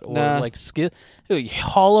do that. Or, Nah. like, he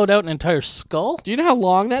hollowed out an entire skull? Do you know how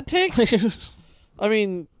long that takes? I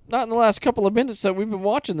mean, not in the last couple of minutes that we've been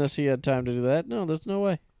watching this, he had time to do that. No, there's no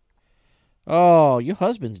way. Oh, your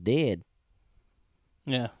husband's dead.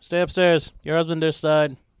 Yeah. Stay upstairs. Your husband just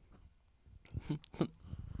died.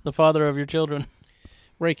 The father of your children.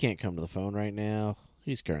 Ray can't come to the phone right now.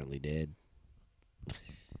 He's currently dead.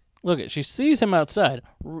 Look, she sees him outside.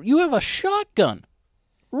 You have a shotgun.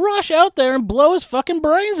 Rush out there and blow his fucking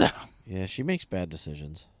brains out. Yeah, she makes bad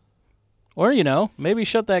decisions. Or, maybe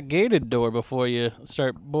shut that gated door before you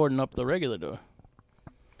start boarding up the regular door.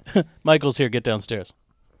 Michael's here. Get downstairs.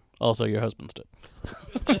 Also, your husband's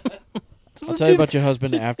dead. I'll tell you about your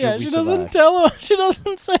husband after we she survive. doesn't tell him. She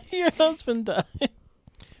doesn't say your husband died.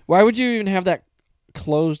 Why would you even have that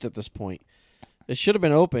closed at this point? It should have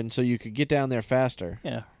been open so you could get down there faster.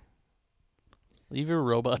 Yeah. Leave your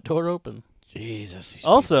robot door open. Jesus. these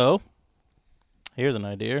Also, here's an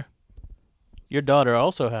idea. Your daughter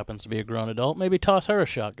also happens to be a grown adult. Maybe toss her a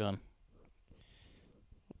shotgun.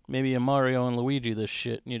 Maybe a Mario and Luigi this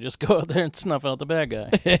shit, and you just go out there and snuff out the bad guy.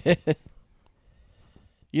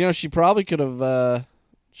 people. She probably could have.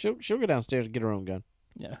 She'll go downstairs and get her own gun.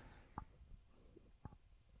 Yeah.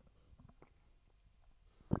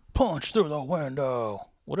 Punch through the window.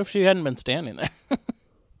 What if she hadn't been standing there?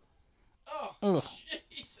 Oh,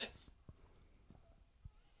 Jesus.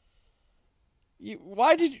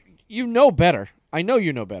 Why did you know better? I know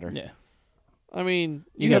you know better. Yeah. I mean,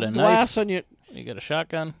 You you got have a glass knife. on your. You got a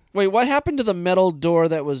shotgun. Wait, what happened to the metal door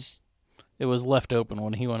that was? It was left open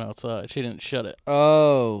when he went outside. She didn't shut it.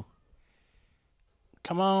 Oh,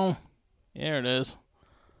 Come on. There it is.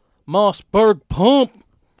 Mossberg pump.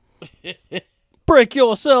 Break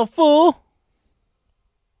yourself, fool.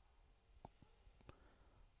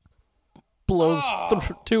 Blows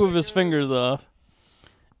two of his fingers off.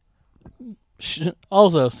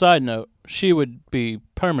 Also, side note, she would be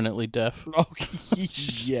permanently deaf. okay,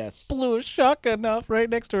 yes. Blew a shotgun off right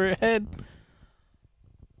next to her head.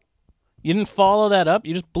 You didn't follow that up.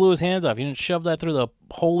 You just blew his hands off. You didn't shove that through the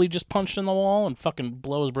hole he just punched in the wall and fucking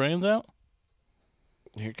blow his brains out.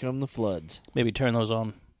 Here come the floods. Maybe turn those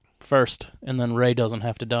on first, and then Ray doesn't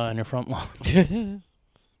have to die on your front lawn.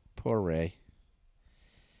 Poor Ray.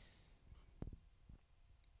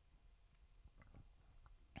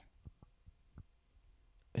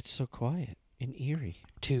 It's so quiet and eerie.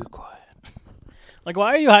 Too quiet. Like,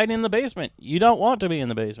 why are you hiding in the basement? You don't want to be in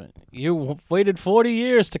the basement. You waited 40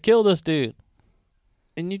 years to kill this dude.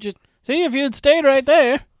 And you just. See, if you had stayed right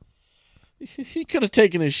there, He could have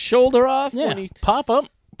taken his shoulder off. yeah, When he, pop up,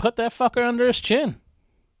 put that fucker under his chin.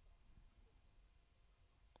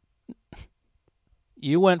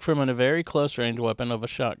 You went from a very close range weapon of a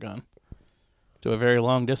shotgun to a very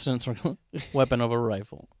long distance weapon of a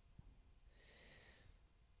rifle.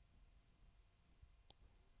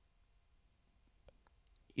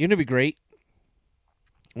 you know, it'd be great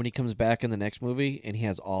when he comes back in the next movie and he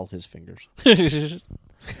has all his fingers.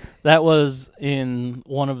 That was in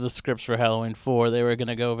one of the scripts for Halloween 4. They were going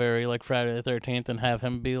to go very like Friday the 13th and have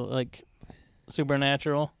him be like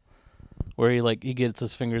supernatural, where he gets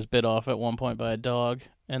his fingers bit off at one point by a dog,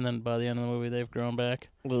 and then by the end of the movie they've grown back.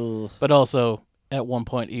 Ugh. But also, at one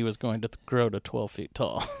point, he was going to grow to 12 feet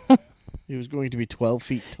tall. He was going to be 12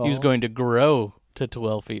 feet tall. He was going to grow to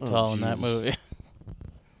 12 feet tall in that Jesus. movie.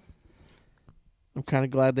 I'm kind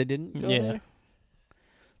of glad they didn't go Yeah. there.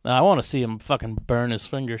 Now, I want to see him fucking burn his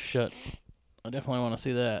fingers shut. I definitely want to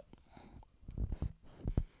see that.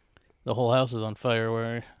 The whole house is on fire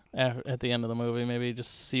where at the end of the movie, maybe he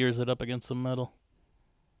just sears it up against some metal.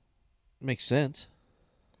 Makes sense.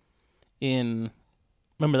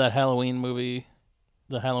 Remember that Halloween movie,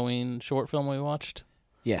 the Halloween short film we watched?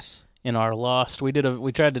 Yes. In our Lost, we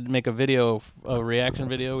tried to make a reaction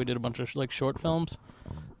video. We did a bunch of like short films,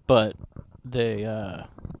 but the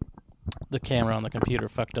camera on the computer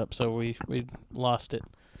fucked up, so we lost it.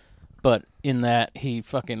 But in that, he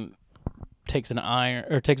fucking takes a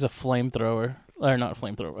flamethrower, or not a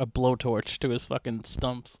flamethrower, a blowtorch to his fucking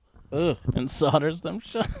stumps. Ugh. And solders them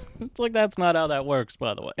shut. It's like that's not how that works,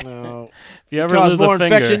 by the way. No. If you ever Cause lose more a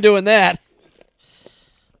finger, infection doing that.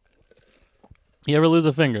 you ever lose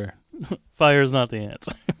a finger, fire is not the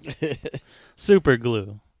answer. Super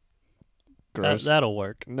glue. Gross. That'll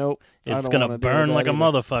work. Nope. I It's don't gonna wanna do burn that like a either.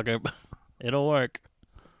 motherfucker. But it'll work.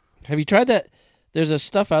 Have you tried that? There's a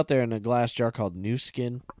stuff out there in a glass jar called New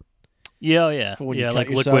Skin. Yeah, yeah, For when you yeah, cut like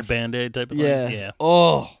yourself. liquid Band-Aid type of thing. Yeah,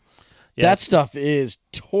 Oh. yeah, That stuff is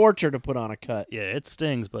torture to put on a cut. yeah. It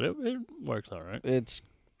stings, but it works all right. It's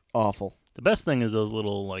awful. The best thing is those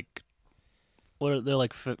little they're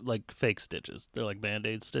like fake stitches. They're like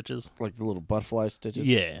Band-Aid stitches. Like the little butterfly stitches.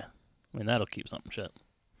 Yeah, I mean that'll keep something shut.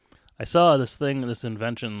 I saw this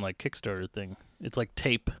invention, like Kickstarter thing. It's like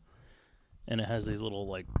tape, and it has these little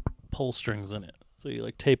like pull strings in it. So you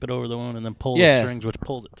like tape it over the wound and then pull the strings, which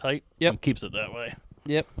pulls it tight. Yep. And keeps it that way.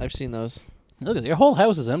 Yep, I've seen those. Look at your whole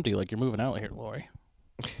house is empty. Like you're moving out here, Lori.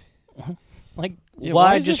 Like Yeah,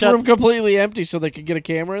 why is just this room completely empty so they could get a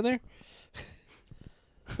camera in there?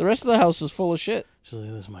 The rest of the house is full of shit. She's like,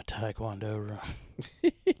 this is my taekwondo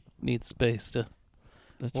room. Need space to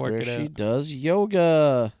That's work where it she out. does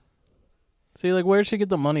yoga. See. Like, where'd she get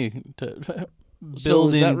the money to So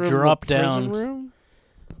build is that in room drop the prison down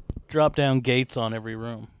room? gates on every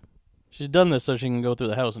room? She's done this so she can go through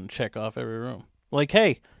the house and check off every room. Like,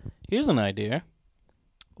 hey, here's an idea.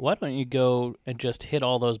 Why don't you go and just hit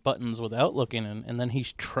all those buttons without looking in, and then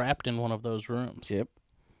he's trapped in one of those rooms. Yep.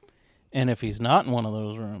 And if he's not in one of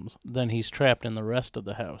those rooms, then he's trapped in the rest of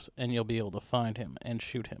the house, and you'll be able to find him and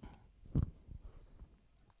shoot him.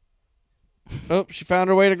 Oh, she found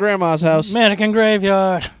her way to Grandma's house. Mannequin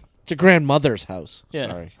graveyard. To grandmother's house. Yeah.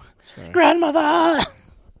 Sorry. Grandmother!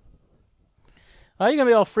 How are you going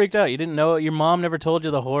to be all freaked out? You didn't know it? Your mom never told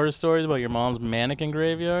you the horror stories about your mom's mannequin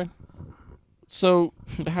graveyard? So,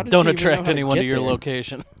 how did Don't she even know attract how anyone get to your there?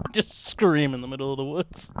 location. Just scream in the middle of the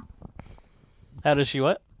woods. How does she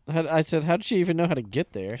what? I said, how did she even know how to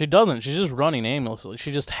get there? She doesn't. She's just running aimlessly.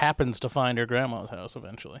 She just happens to find her grandma's house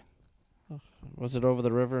eventually. Was it over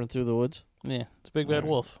the river and through the woods? Yeah, it's a big bad Alright.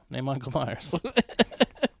 wolf named Michael Myers.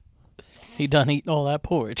 He done eating all that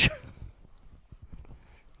porridge.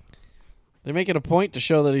 They make it a point to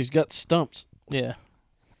show that he's got stumps. Yeah.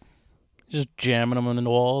 Just jamming them into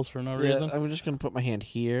walls for no reason. I'm just going to put my hand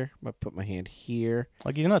here. I'm going to put my hand here.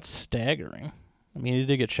 Like, he's not staggering. I mean, he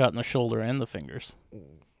did get shot in the shoulder and the fingers.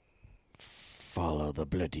 Follow the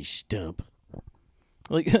bloody stump.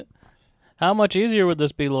 Like, how much easier would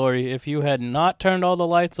this be, Lori, if you had not turned all the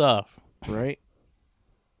lights off? Right?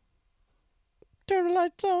 Turn the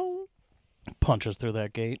lights on. Punches through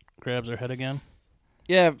that gate, grabs her head again.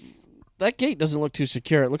 Yeah, that gate doesn't look too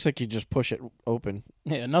secure. It looks like you just push it open.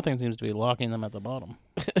 Yeah, nothing seems to be locking them at the bottom.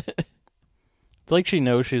 It's like she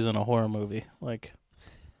knows she's in a horror movie. Like,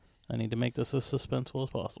 I need to make this as suspenseful as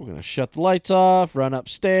possible. We're going to shut the lights off, run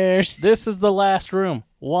upstairs. This is the last room.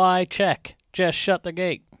 Why check? Just shut the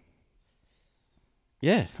gate.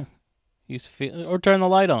 Yeah. Or turn the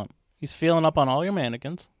light on. He's feeling up on all your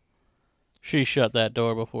mannequins. She shut that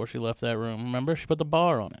door before she left that room. Remember? She put the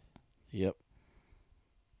bar on it. Yep.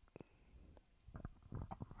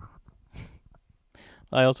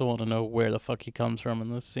 I also want to know where the fuck he comes from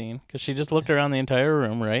in this scene. Because she just looked around the entire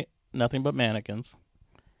room, right? Nothing but mannequins.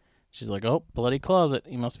 She's like, oh, bloody closet.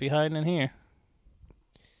 He must be hiding in here.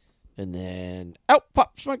 And then out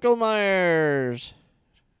pops Michael Myers.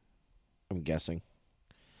 I'm guessing.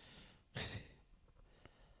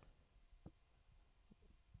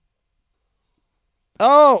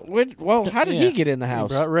 Oh, well, how did Yeah. he get in the He house?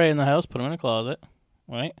 brought Ray in the house, put him in a closet,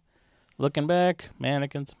 right? Looking back,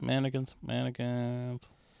 mannequins.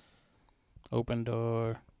 Open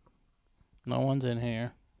door. No one's in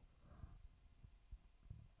here.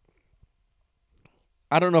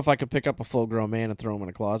 I don't know if I could pick up a full-grown man and throw him in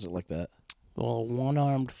a closet like that. Well, a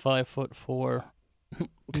one-armed 5'4"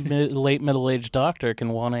 late middle-aged doctor can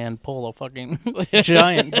one-hand pull a fucking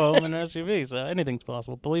giant Bowman SUV. So anything's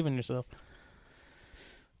possible. Believe in yourself.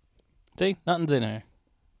 See, nothing's in here.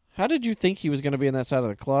 How did you think he was going to be in that side of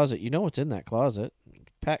the closet? You know what's in that closet.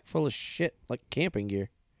 Packed full of shit like camping gear.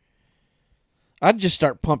 I'd just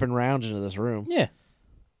start pumping rounds into this room. Yeah.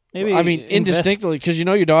 Maybe indistinctly, because you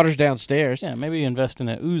know your daughter's downstairs. Yeah, maybe invest in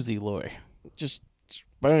a Uzi, Lori. Just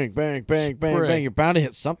bang, bang, bang, bang, Spray. bang. You're bound to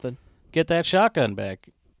hit something. Get that shotgun back.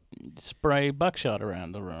 Spray buckshot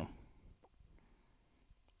around the room.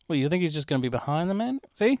 Well, you think he's just going to be behind the man?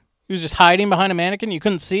 See? He was just hiding behind a mannequin. You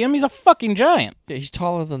couldn't see him? He's a fucking giant. Yeah, he's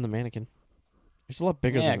taller than the mannequin. He's a lot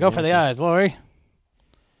bigger than the Yeah, go for the eyes, Lori.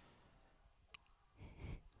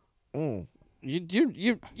 Mm.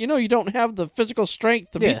 You know you don't have the physical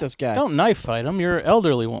strength to beat this guy. Don't knife fight him. You're an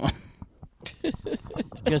elderly woman. You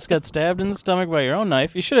just got stabbed in the stomach by your own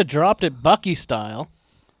knife. You should have dropped it Bucky style.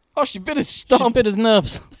 Oh, she bit his She stump. bit his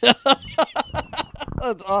nubs.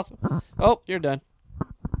 That's awesome. Oh, you're done.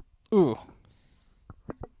 Ooh.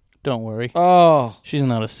 Don't worry. Oh, She's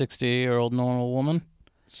not a 60-year-old normal woman.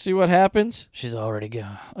 see what happens? She's already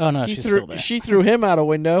gone. Oh, no, she's still there. She threw him out a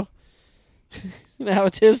window. Now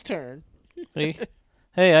it's his turn. See?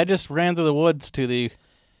 Hey, I just ran through the woods to the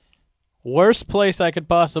worst place I could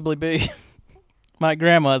possibly be. My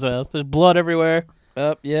grandma's house. There's blood everywhere.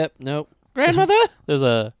 Yep, nope. Grandmother? There's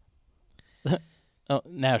a... Oh,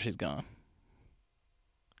 now she's gone.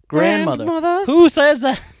 Grandmother. Who says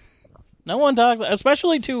that? No one talks,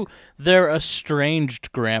 especially to their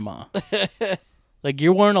estranged grandma. Like,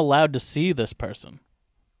 you weren't allowed to see this person.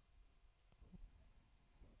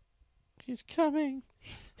 He's coming.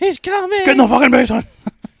 He's coming. Get in the fucking basement.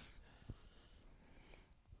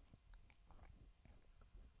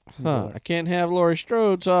 I can't have Laurie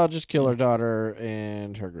Strode, so I'll just kill her daughter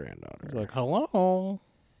and her granddaughter. He's like, hello.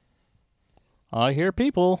 I hear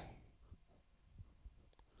people.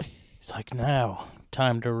 He's like, now,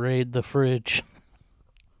 time to raid the fridge.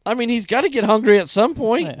 I mean, he's got to get hungry at some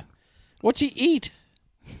point. Yeah. What's he eat?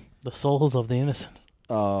 The souls of the innocent.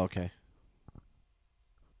 Oh, okay.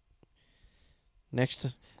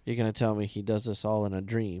 Next, you're going to tell me he does this all in a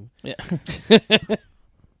dream. Yeah.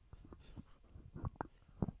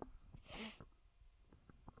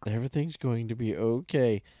 Everything's going to be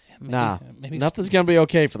okay. Maybe Nothing's going to be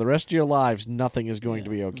okay for the rest of your lives. Nothing is going to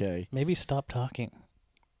be okay. Maybe stop talking.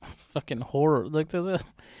 Fucking horror. Like, there's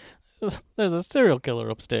a serial killer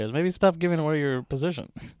upstairs. Maybe stop giving away your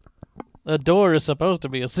position. The door is supposed to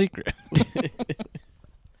be a secret.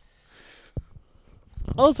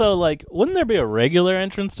 Also, like, wouldn't there be a regular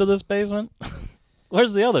entrance to this basement?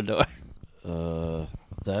 Where's the other door?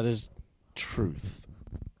 That is truth.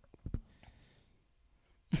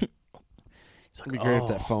 It's It'd be great if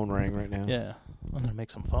that phone rang right now. Yeah. I'm gonna make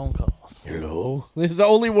some phone calls. Hello? This is the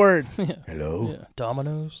only word. Yeah. Hello? Yeah.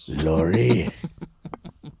 Domino's. Laurie?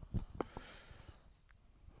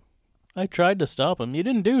 I tried to stop him. You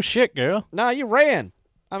didn't do shit, girl. Nah, you ran.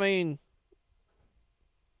 I mean...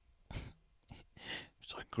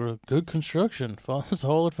 It's like good construction.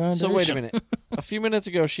 Solid foundation. So wait a minute. A few minutes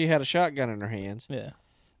ago, she had a shotgun in her hands. Yeah.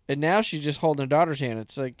 And now she's just holding her daughter's hand.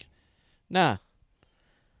 It's like, nah.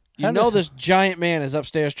 You How know does- this giant man is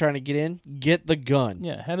upstairs trying to get in? Get the gun.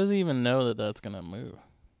 Yeah. How does he even know that that's gonna move?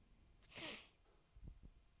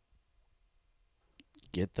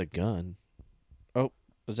 Get the gun. Oh,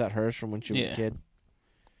 was that hers from when she was Yeah. a kid?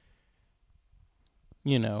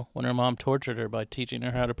 You know, when her mom tortured her by teaching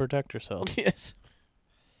her how to protect herself. Yes.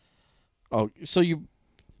 Oh, so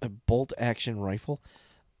a bolt action rifle?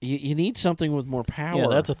 You need something with more power. Yeah,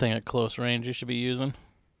 that's a thing at close range you should be using.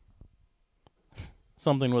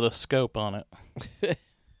 Something with a scope on it.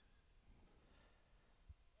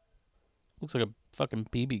 Looks like a fucking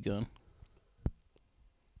BB gun.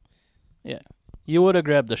 Yeah. You would have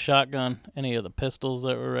grabbed the shotgun, any of the pistols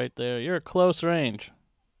that were right there. You're at close range.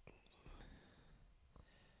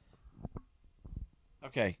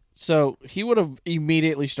 Okay, so he would have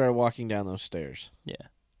immediately started walking down those stairs. Yeah.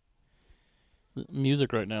 The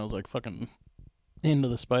music right now is like fucking Into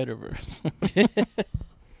the Spider-Verse.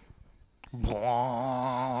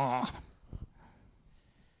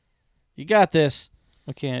 You got this.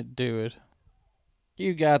 I can't do it.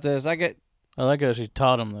 You got this. I like how she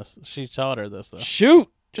taught him this. She taught her this, though. Shoot!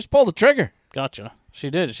 Just pull the trigger. Gotcha. She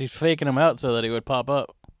did. She's faking him out so that he would pop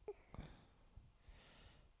up.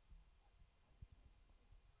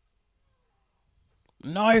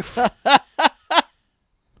 Knife.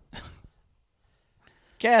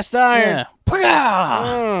 Cast iron. Yeah. Pah!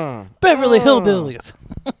 Uh, Beverly uh. Hillbillies.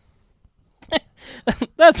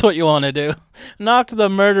 That's what you want to do. Knock the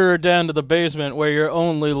murderer down to the basement where your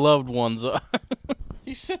only loved ones are.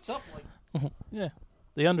 He sits up like... Yeah.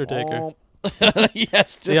 The Undertaker. Oh.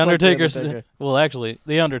 Yes, just The Undertaker. Like the Undertaker. Well, actually,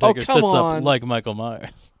 the Undertaker come sits on. up like Michael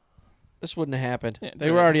Myers. This wouldn't have happened. Yeah,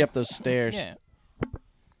 They were already up those stairs. Yeah.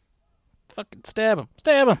 Fucking stab him.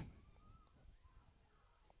 Stab him.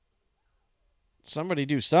 Somebody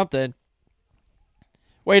do something.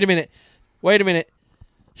 Wait a minute.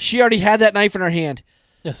 She already had that knife in her hand.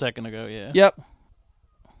 A second ago, yeah. Yep.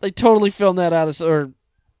 They totally filmed that out of... or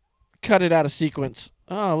cut it out of sequence.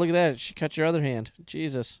 Oh, look at that. She cut your other hand.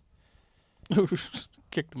 Jesus.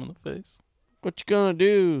 Kicked him in the face. What you gonna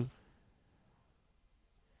do?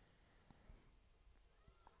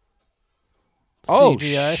 Oh,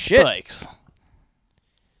 CGI shit. spikes.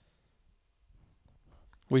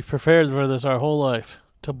 We've prepared for this our whole life.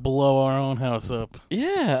 To blow our own house up.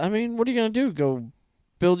 Yeah, I mean, what are you gonna do? Go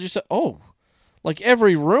build yourself... Oh. Like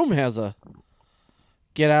every room has a...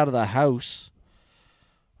 Get out of the house.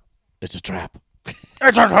 It's a trap.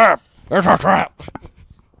 It's a trap! It's a trap!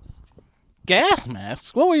 Gas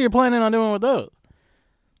masks? What were you planning on doing with those?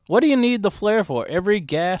 What do you need the flare for? Every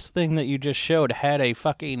gas thing that you just showed had a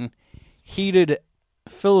fucking heated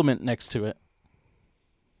filament next to it.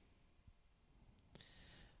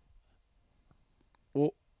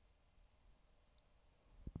 Well,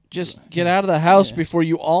 just get out of the house Yeah. before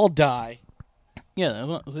you all die. Yeah,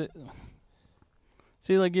 that's what,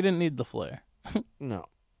 see, like, you didn't need the flare. No.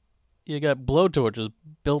 You got blowtorches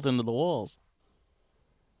built into the walls.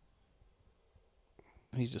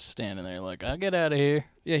 He's just standing there like, I'll get out of here.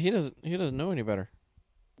 Yeah, he doesn't know any better.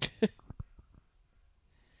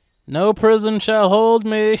 No prison shall hold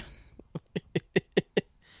me.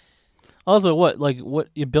 Also, what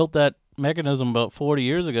you built that mechanism about 40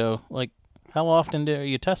 years ago? Like, how often are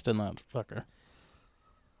you testing that fucker?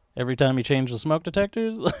 Every time you change the smoke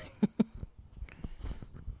detectors?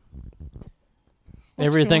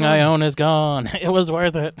 Everything I own is gone. It was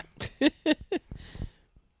worth it.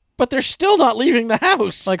 But they're still not leaving the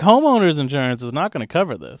house. Like, homeowners insurance is not going to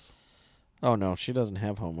cover this. Oh no, she doesn't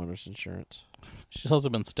have homeowners insurance. She's also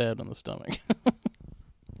been stabbed in the stomach.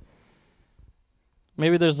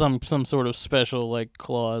 Maybe there's some sort of special, like,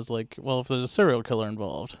 clause, like, well, if there's a serial killer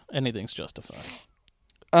involved, anything's justified.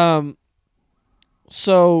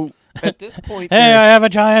 So at this point, Hey, I have a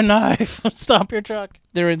giant knife. Stop your truck.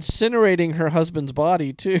 they're incinerating her husband's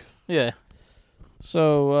body too. Yeah.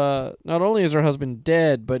 So not only is her husband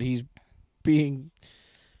dead, but he's being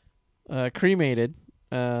cremated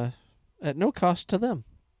at no cost to them.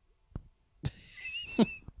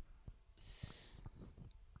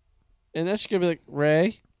 And then she's gonna be like,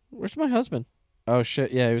 Ray, where's my husband? Oh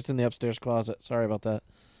shit, yeah, he was in the upstairs closet. Sorry about that.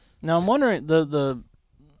 Now, I'm wondering, the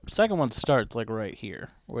second one starts, like, right here,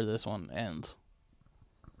 where this one ends.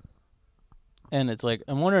 And it's like,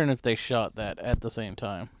 I'm wondering if they shot that at the same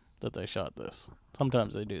time that they shot this.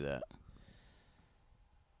 Sometimes they do that.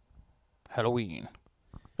 Halloween.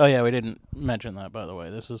 Oh, yeah, we didn't mention that, by the way.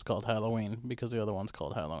 This is called Halloween because the other one's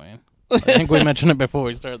called Halloween. I think we mentioned it before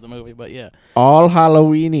we started the movie, but yeah. All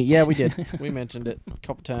Halloweeny. Yeah, we did. We mentioned it a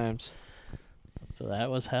couple times. So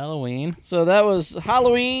that was Halloween. So that was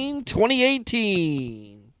Halloween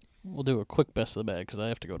 2018. We'll do a quick best of the bad because I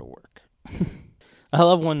have to go to work. I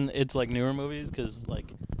love when it's like newer movies because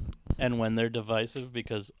like, and when they're divisive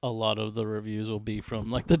because a lot of the reviews will be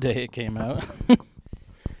from like the day it came out.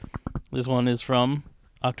 This one is from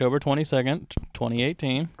October 22nd,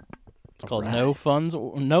 2018. It's called Alright.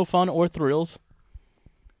 No Fun or Thrills.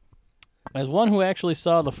 As one who actually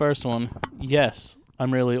saw the first one, yes,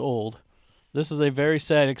 I'm really old. This is a very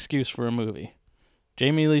sad excuse for a movie.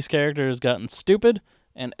 Jamie Lee's character has gotten stupid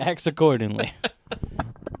and acts accordingly.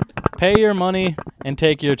 Pay your money and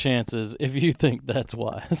take your chances if you think that's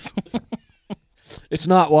wise. It's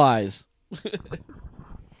not wise.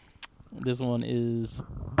 This one is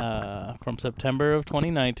from September of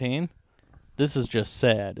 2019. This is just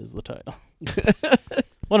sad is the title.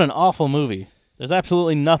 What an awful movie. There's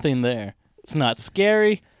absolutely nothing there. It's not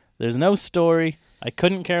scary. There's no story. I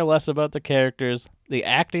couldn't care less about the characters. The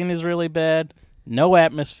acting is really bad. No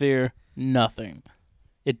atmosphere. Nothing.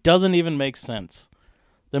 It doesn't even make sense.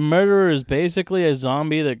 The murderer is basically a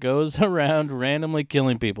zombie that goes around randomly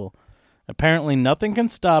killing people. Apparently nothing can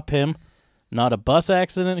stop him. Not a bus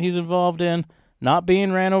accident he's involved in. Not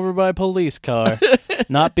being ran over by a police car.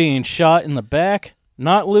 Not being shot in the back.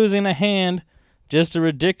 Not losing a hand. Just a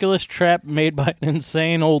ridiculous trap made by an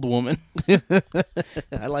insane old woman.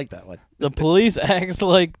 I like that one. The police acts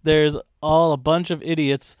like there's all a bunch of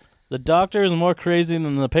idiots. The doctor is more crazy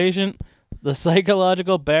than the patient. The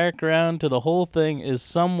psychological background to the whole thing is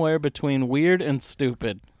somewhere between weird and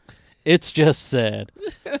stupid. It's just sad.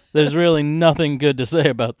 There's really nothing good to say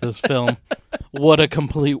about this film. What a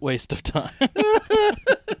complete waste of time.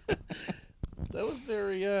 That was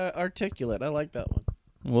very articulate. I like that one.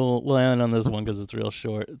 We'll end on this one because it's real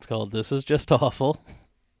short. It's called This Is Just Awful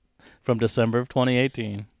from December of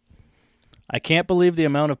 2018. I can't believe the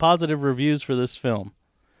amount of positive reviews for this film.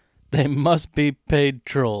 They must be paid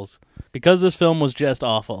trolls. Because this film was just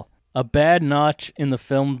awful. A bad notch in the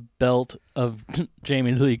film belt of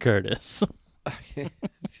Jamie Lee Curtis.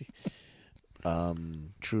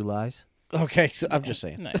 True Lies. Okay, so I'm just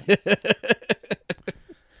saying. Nice.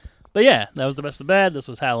 But yeah, that was the best of bad. This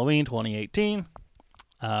was Halloween 2018.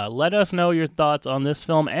 Let us know your thoughts on this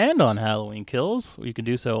film and on Halloween Kills. You can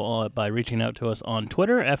do so by reaching out to us on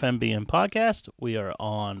Twitter, FMBN Podcast. We are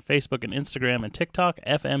on Facebook and Instagram and TikTok,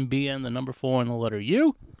 FMBN, the number 4 and the letter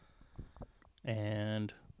U.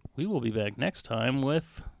 And we will be back next time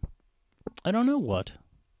with, I don't know what.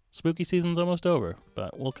 Spooky season's almost over,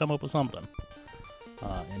 but we'll come up with something.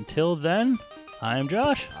 Until then, I am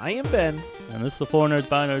Josh. I am Ben. And this is the 4 Nerds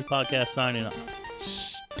by Nerds podcast signing off.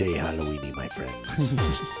 Stay Halloweeny, my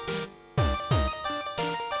friends.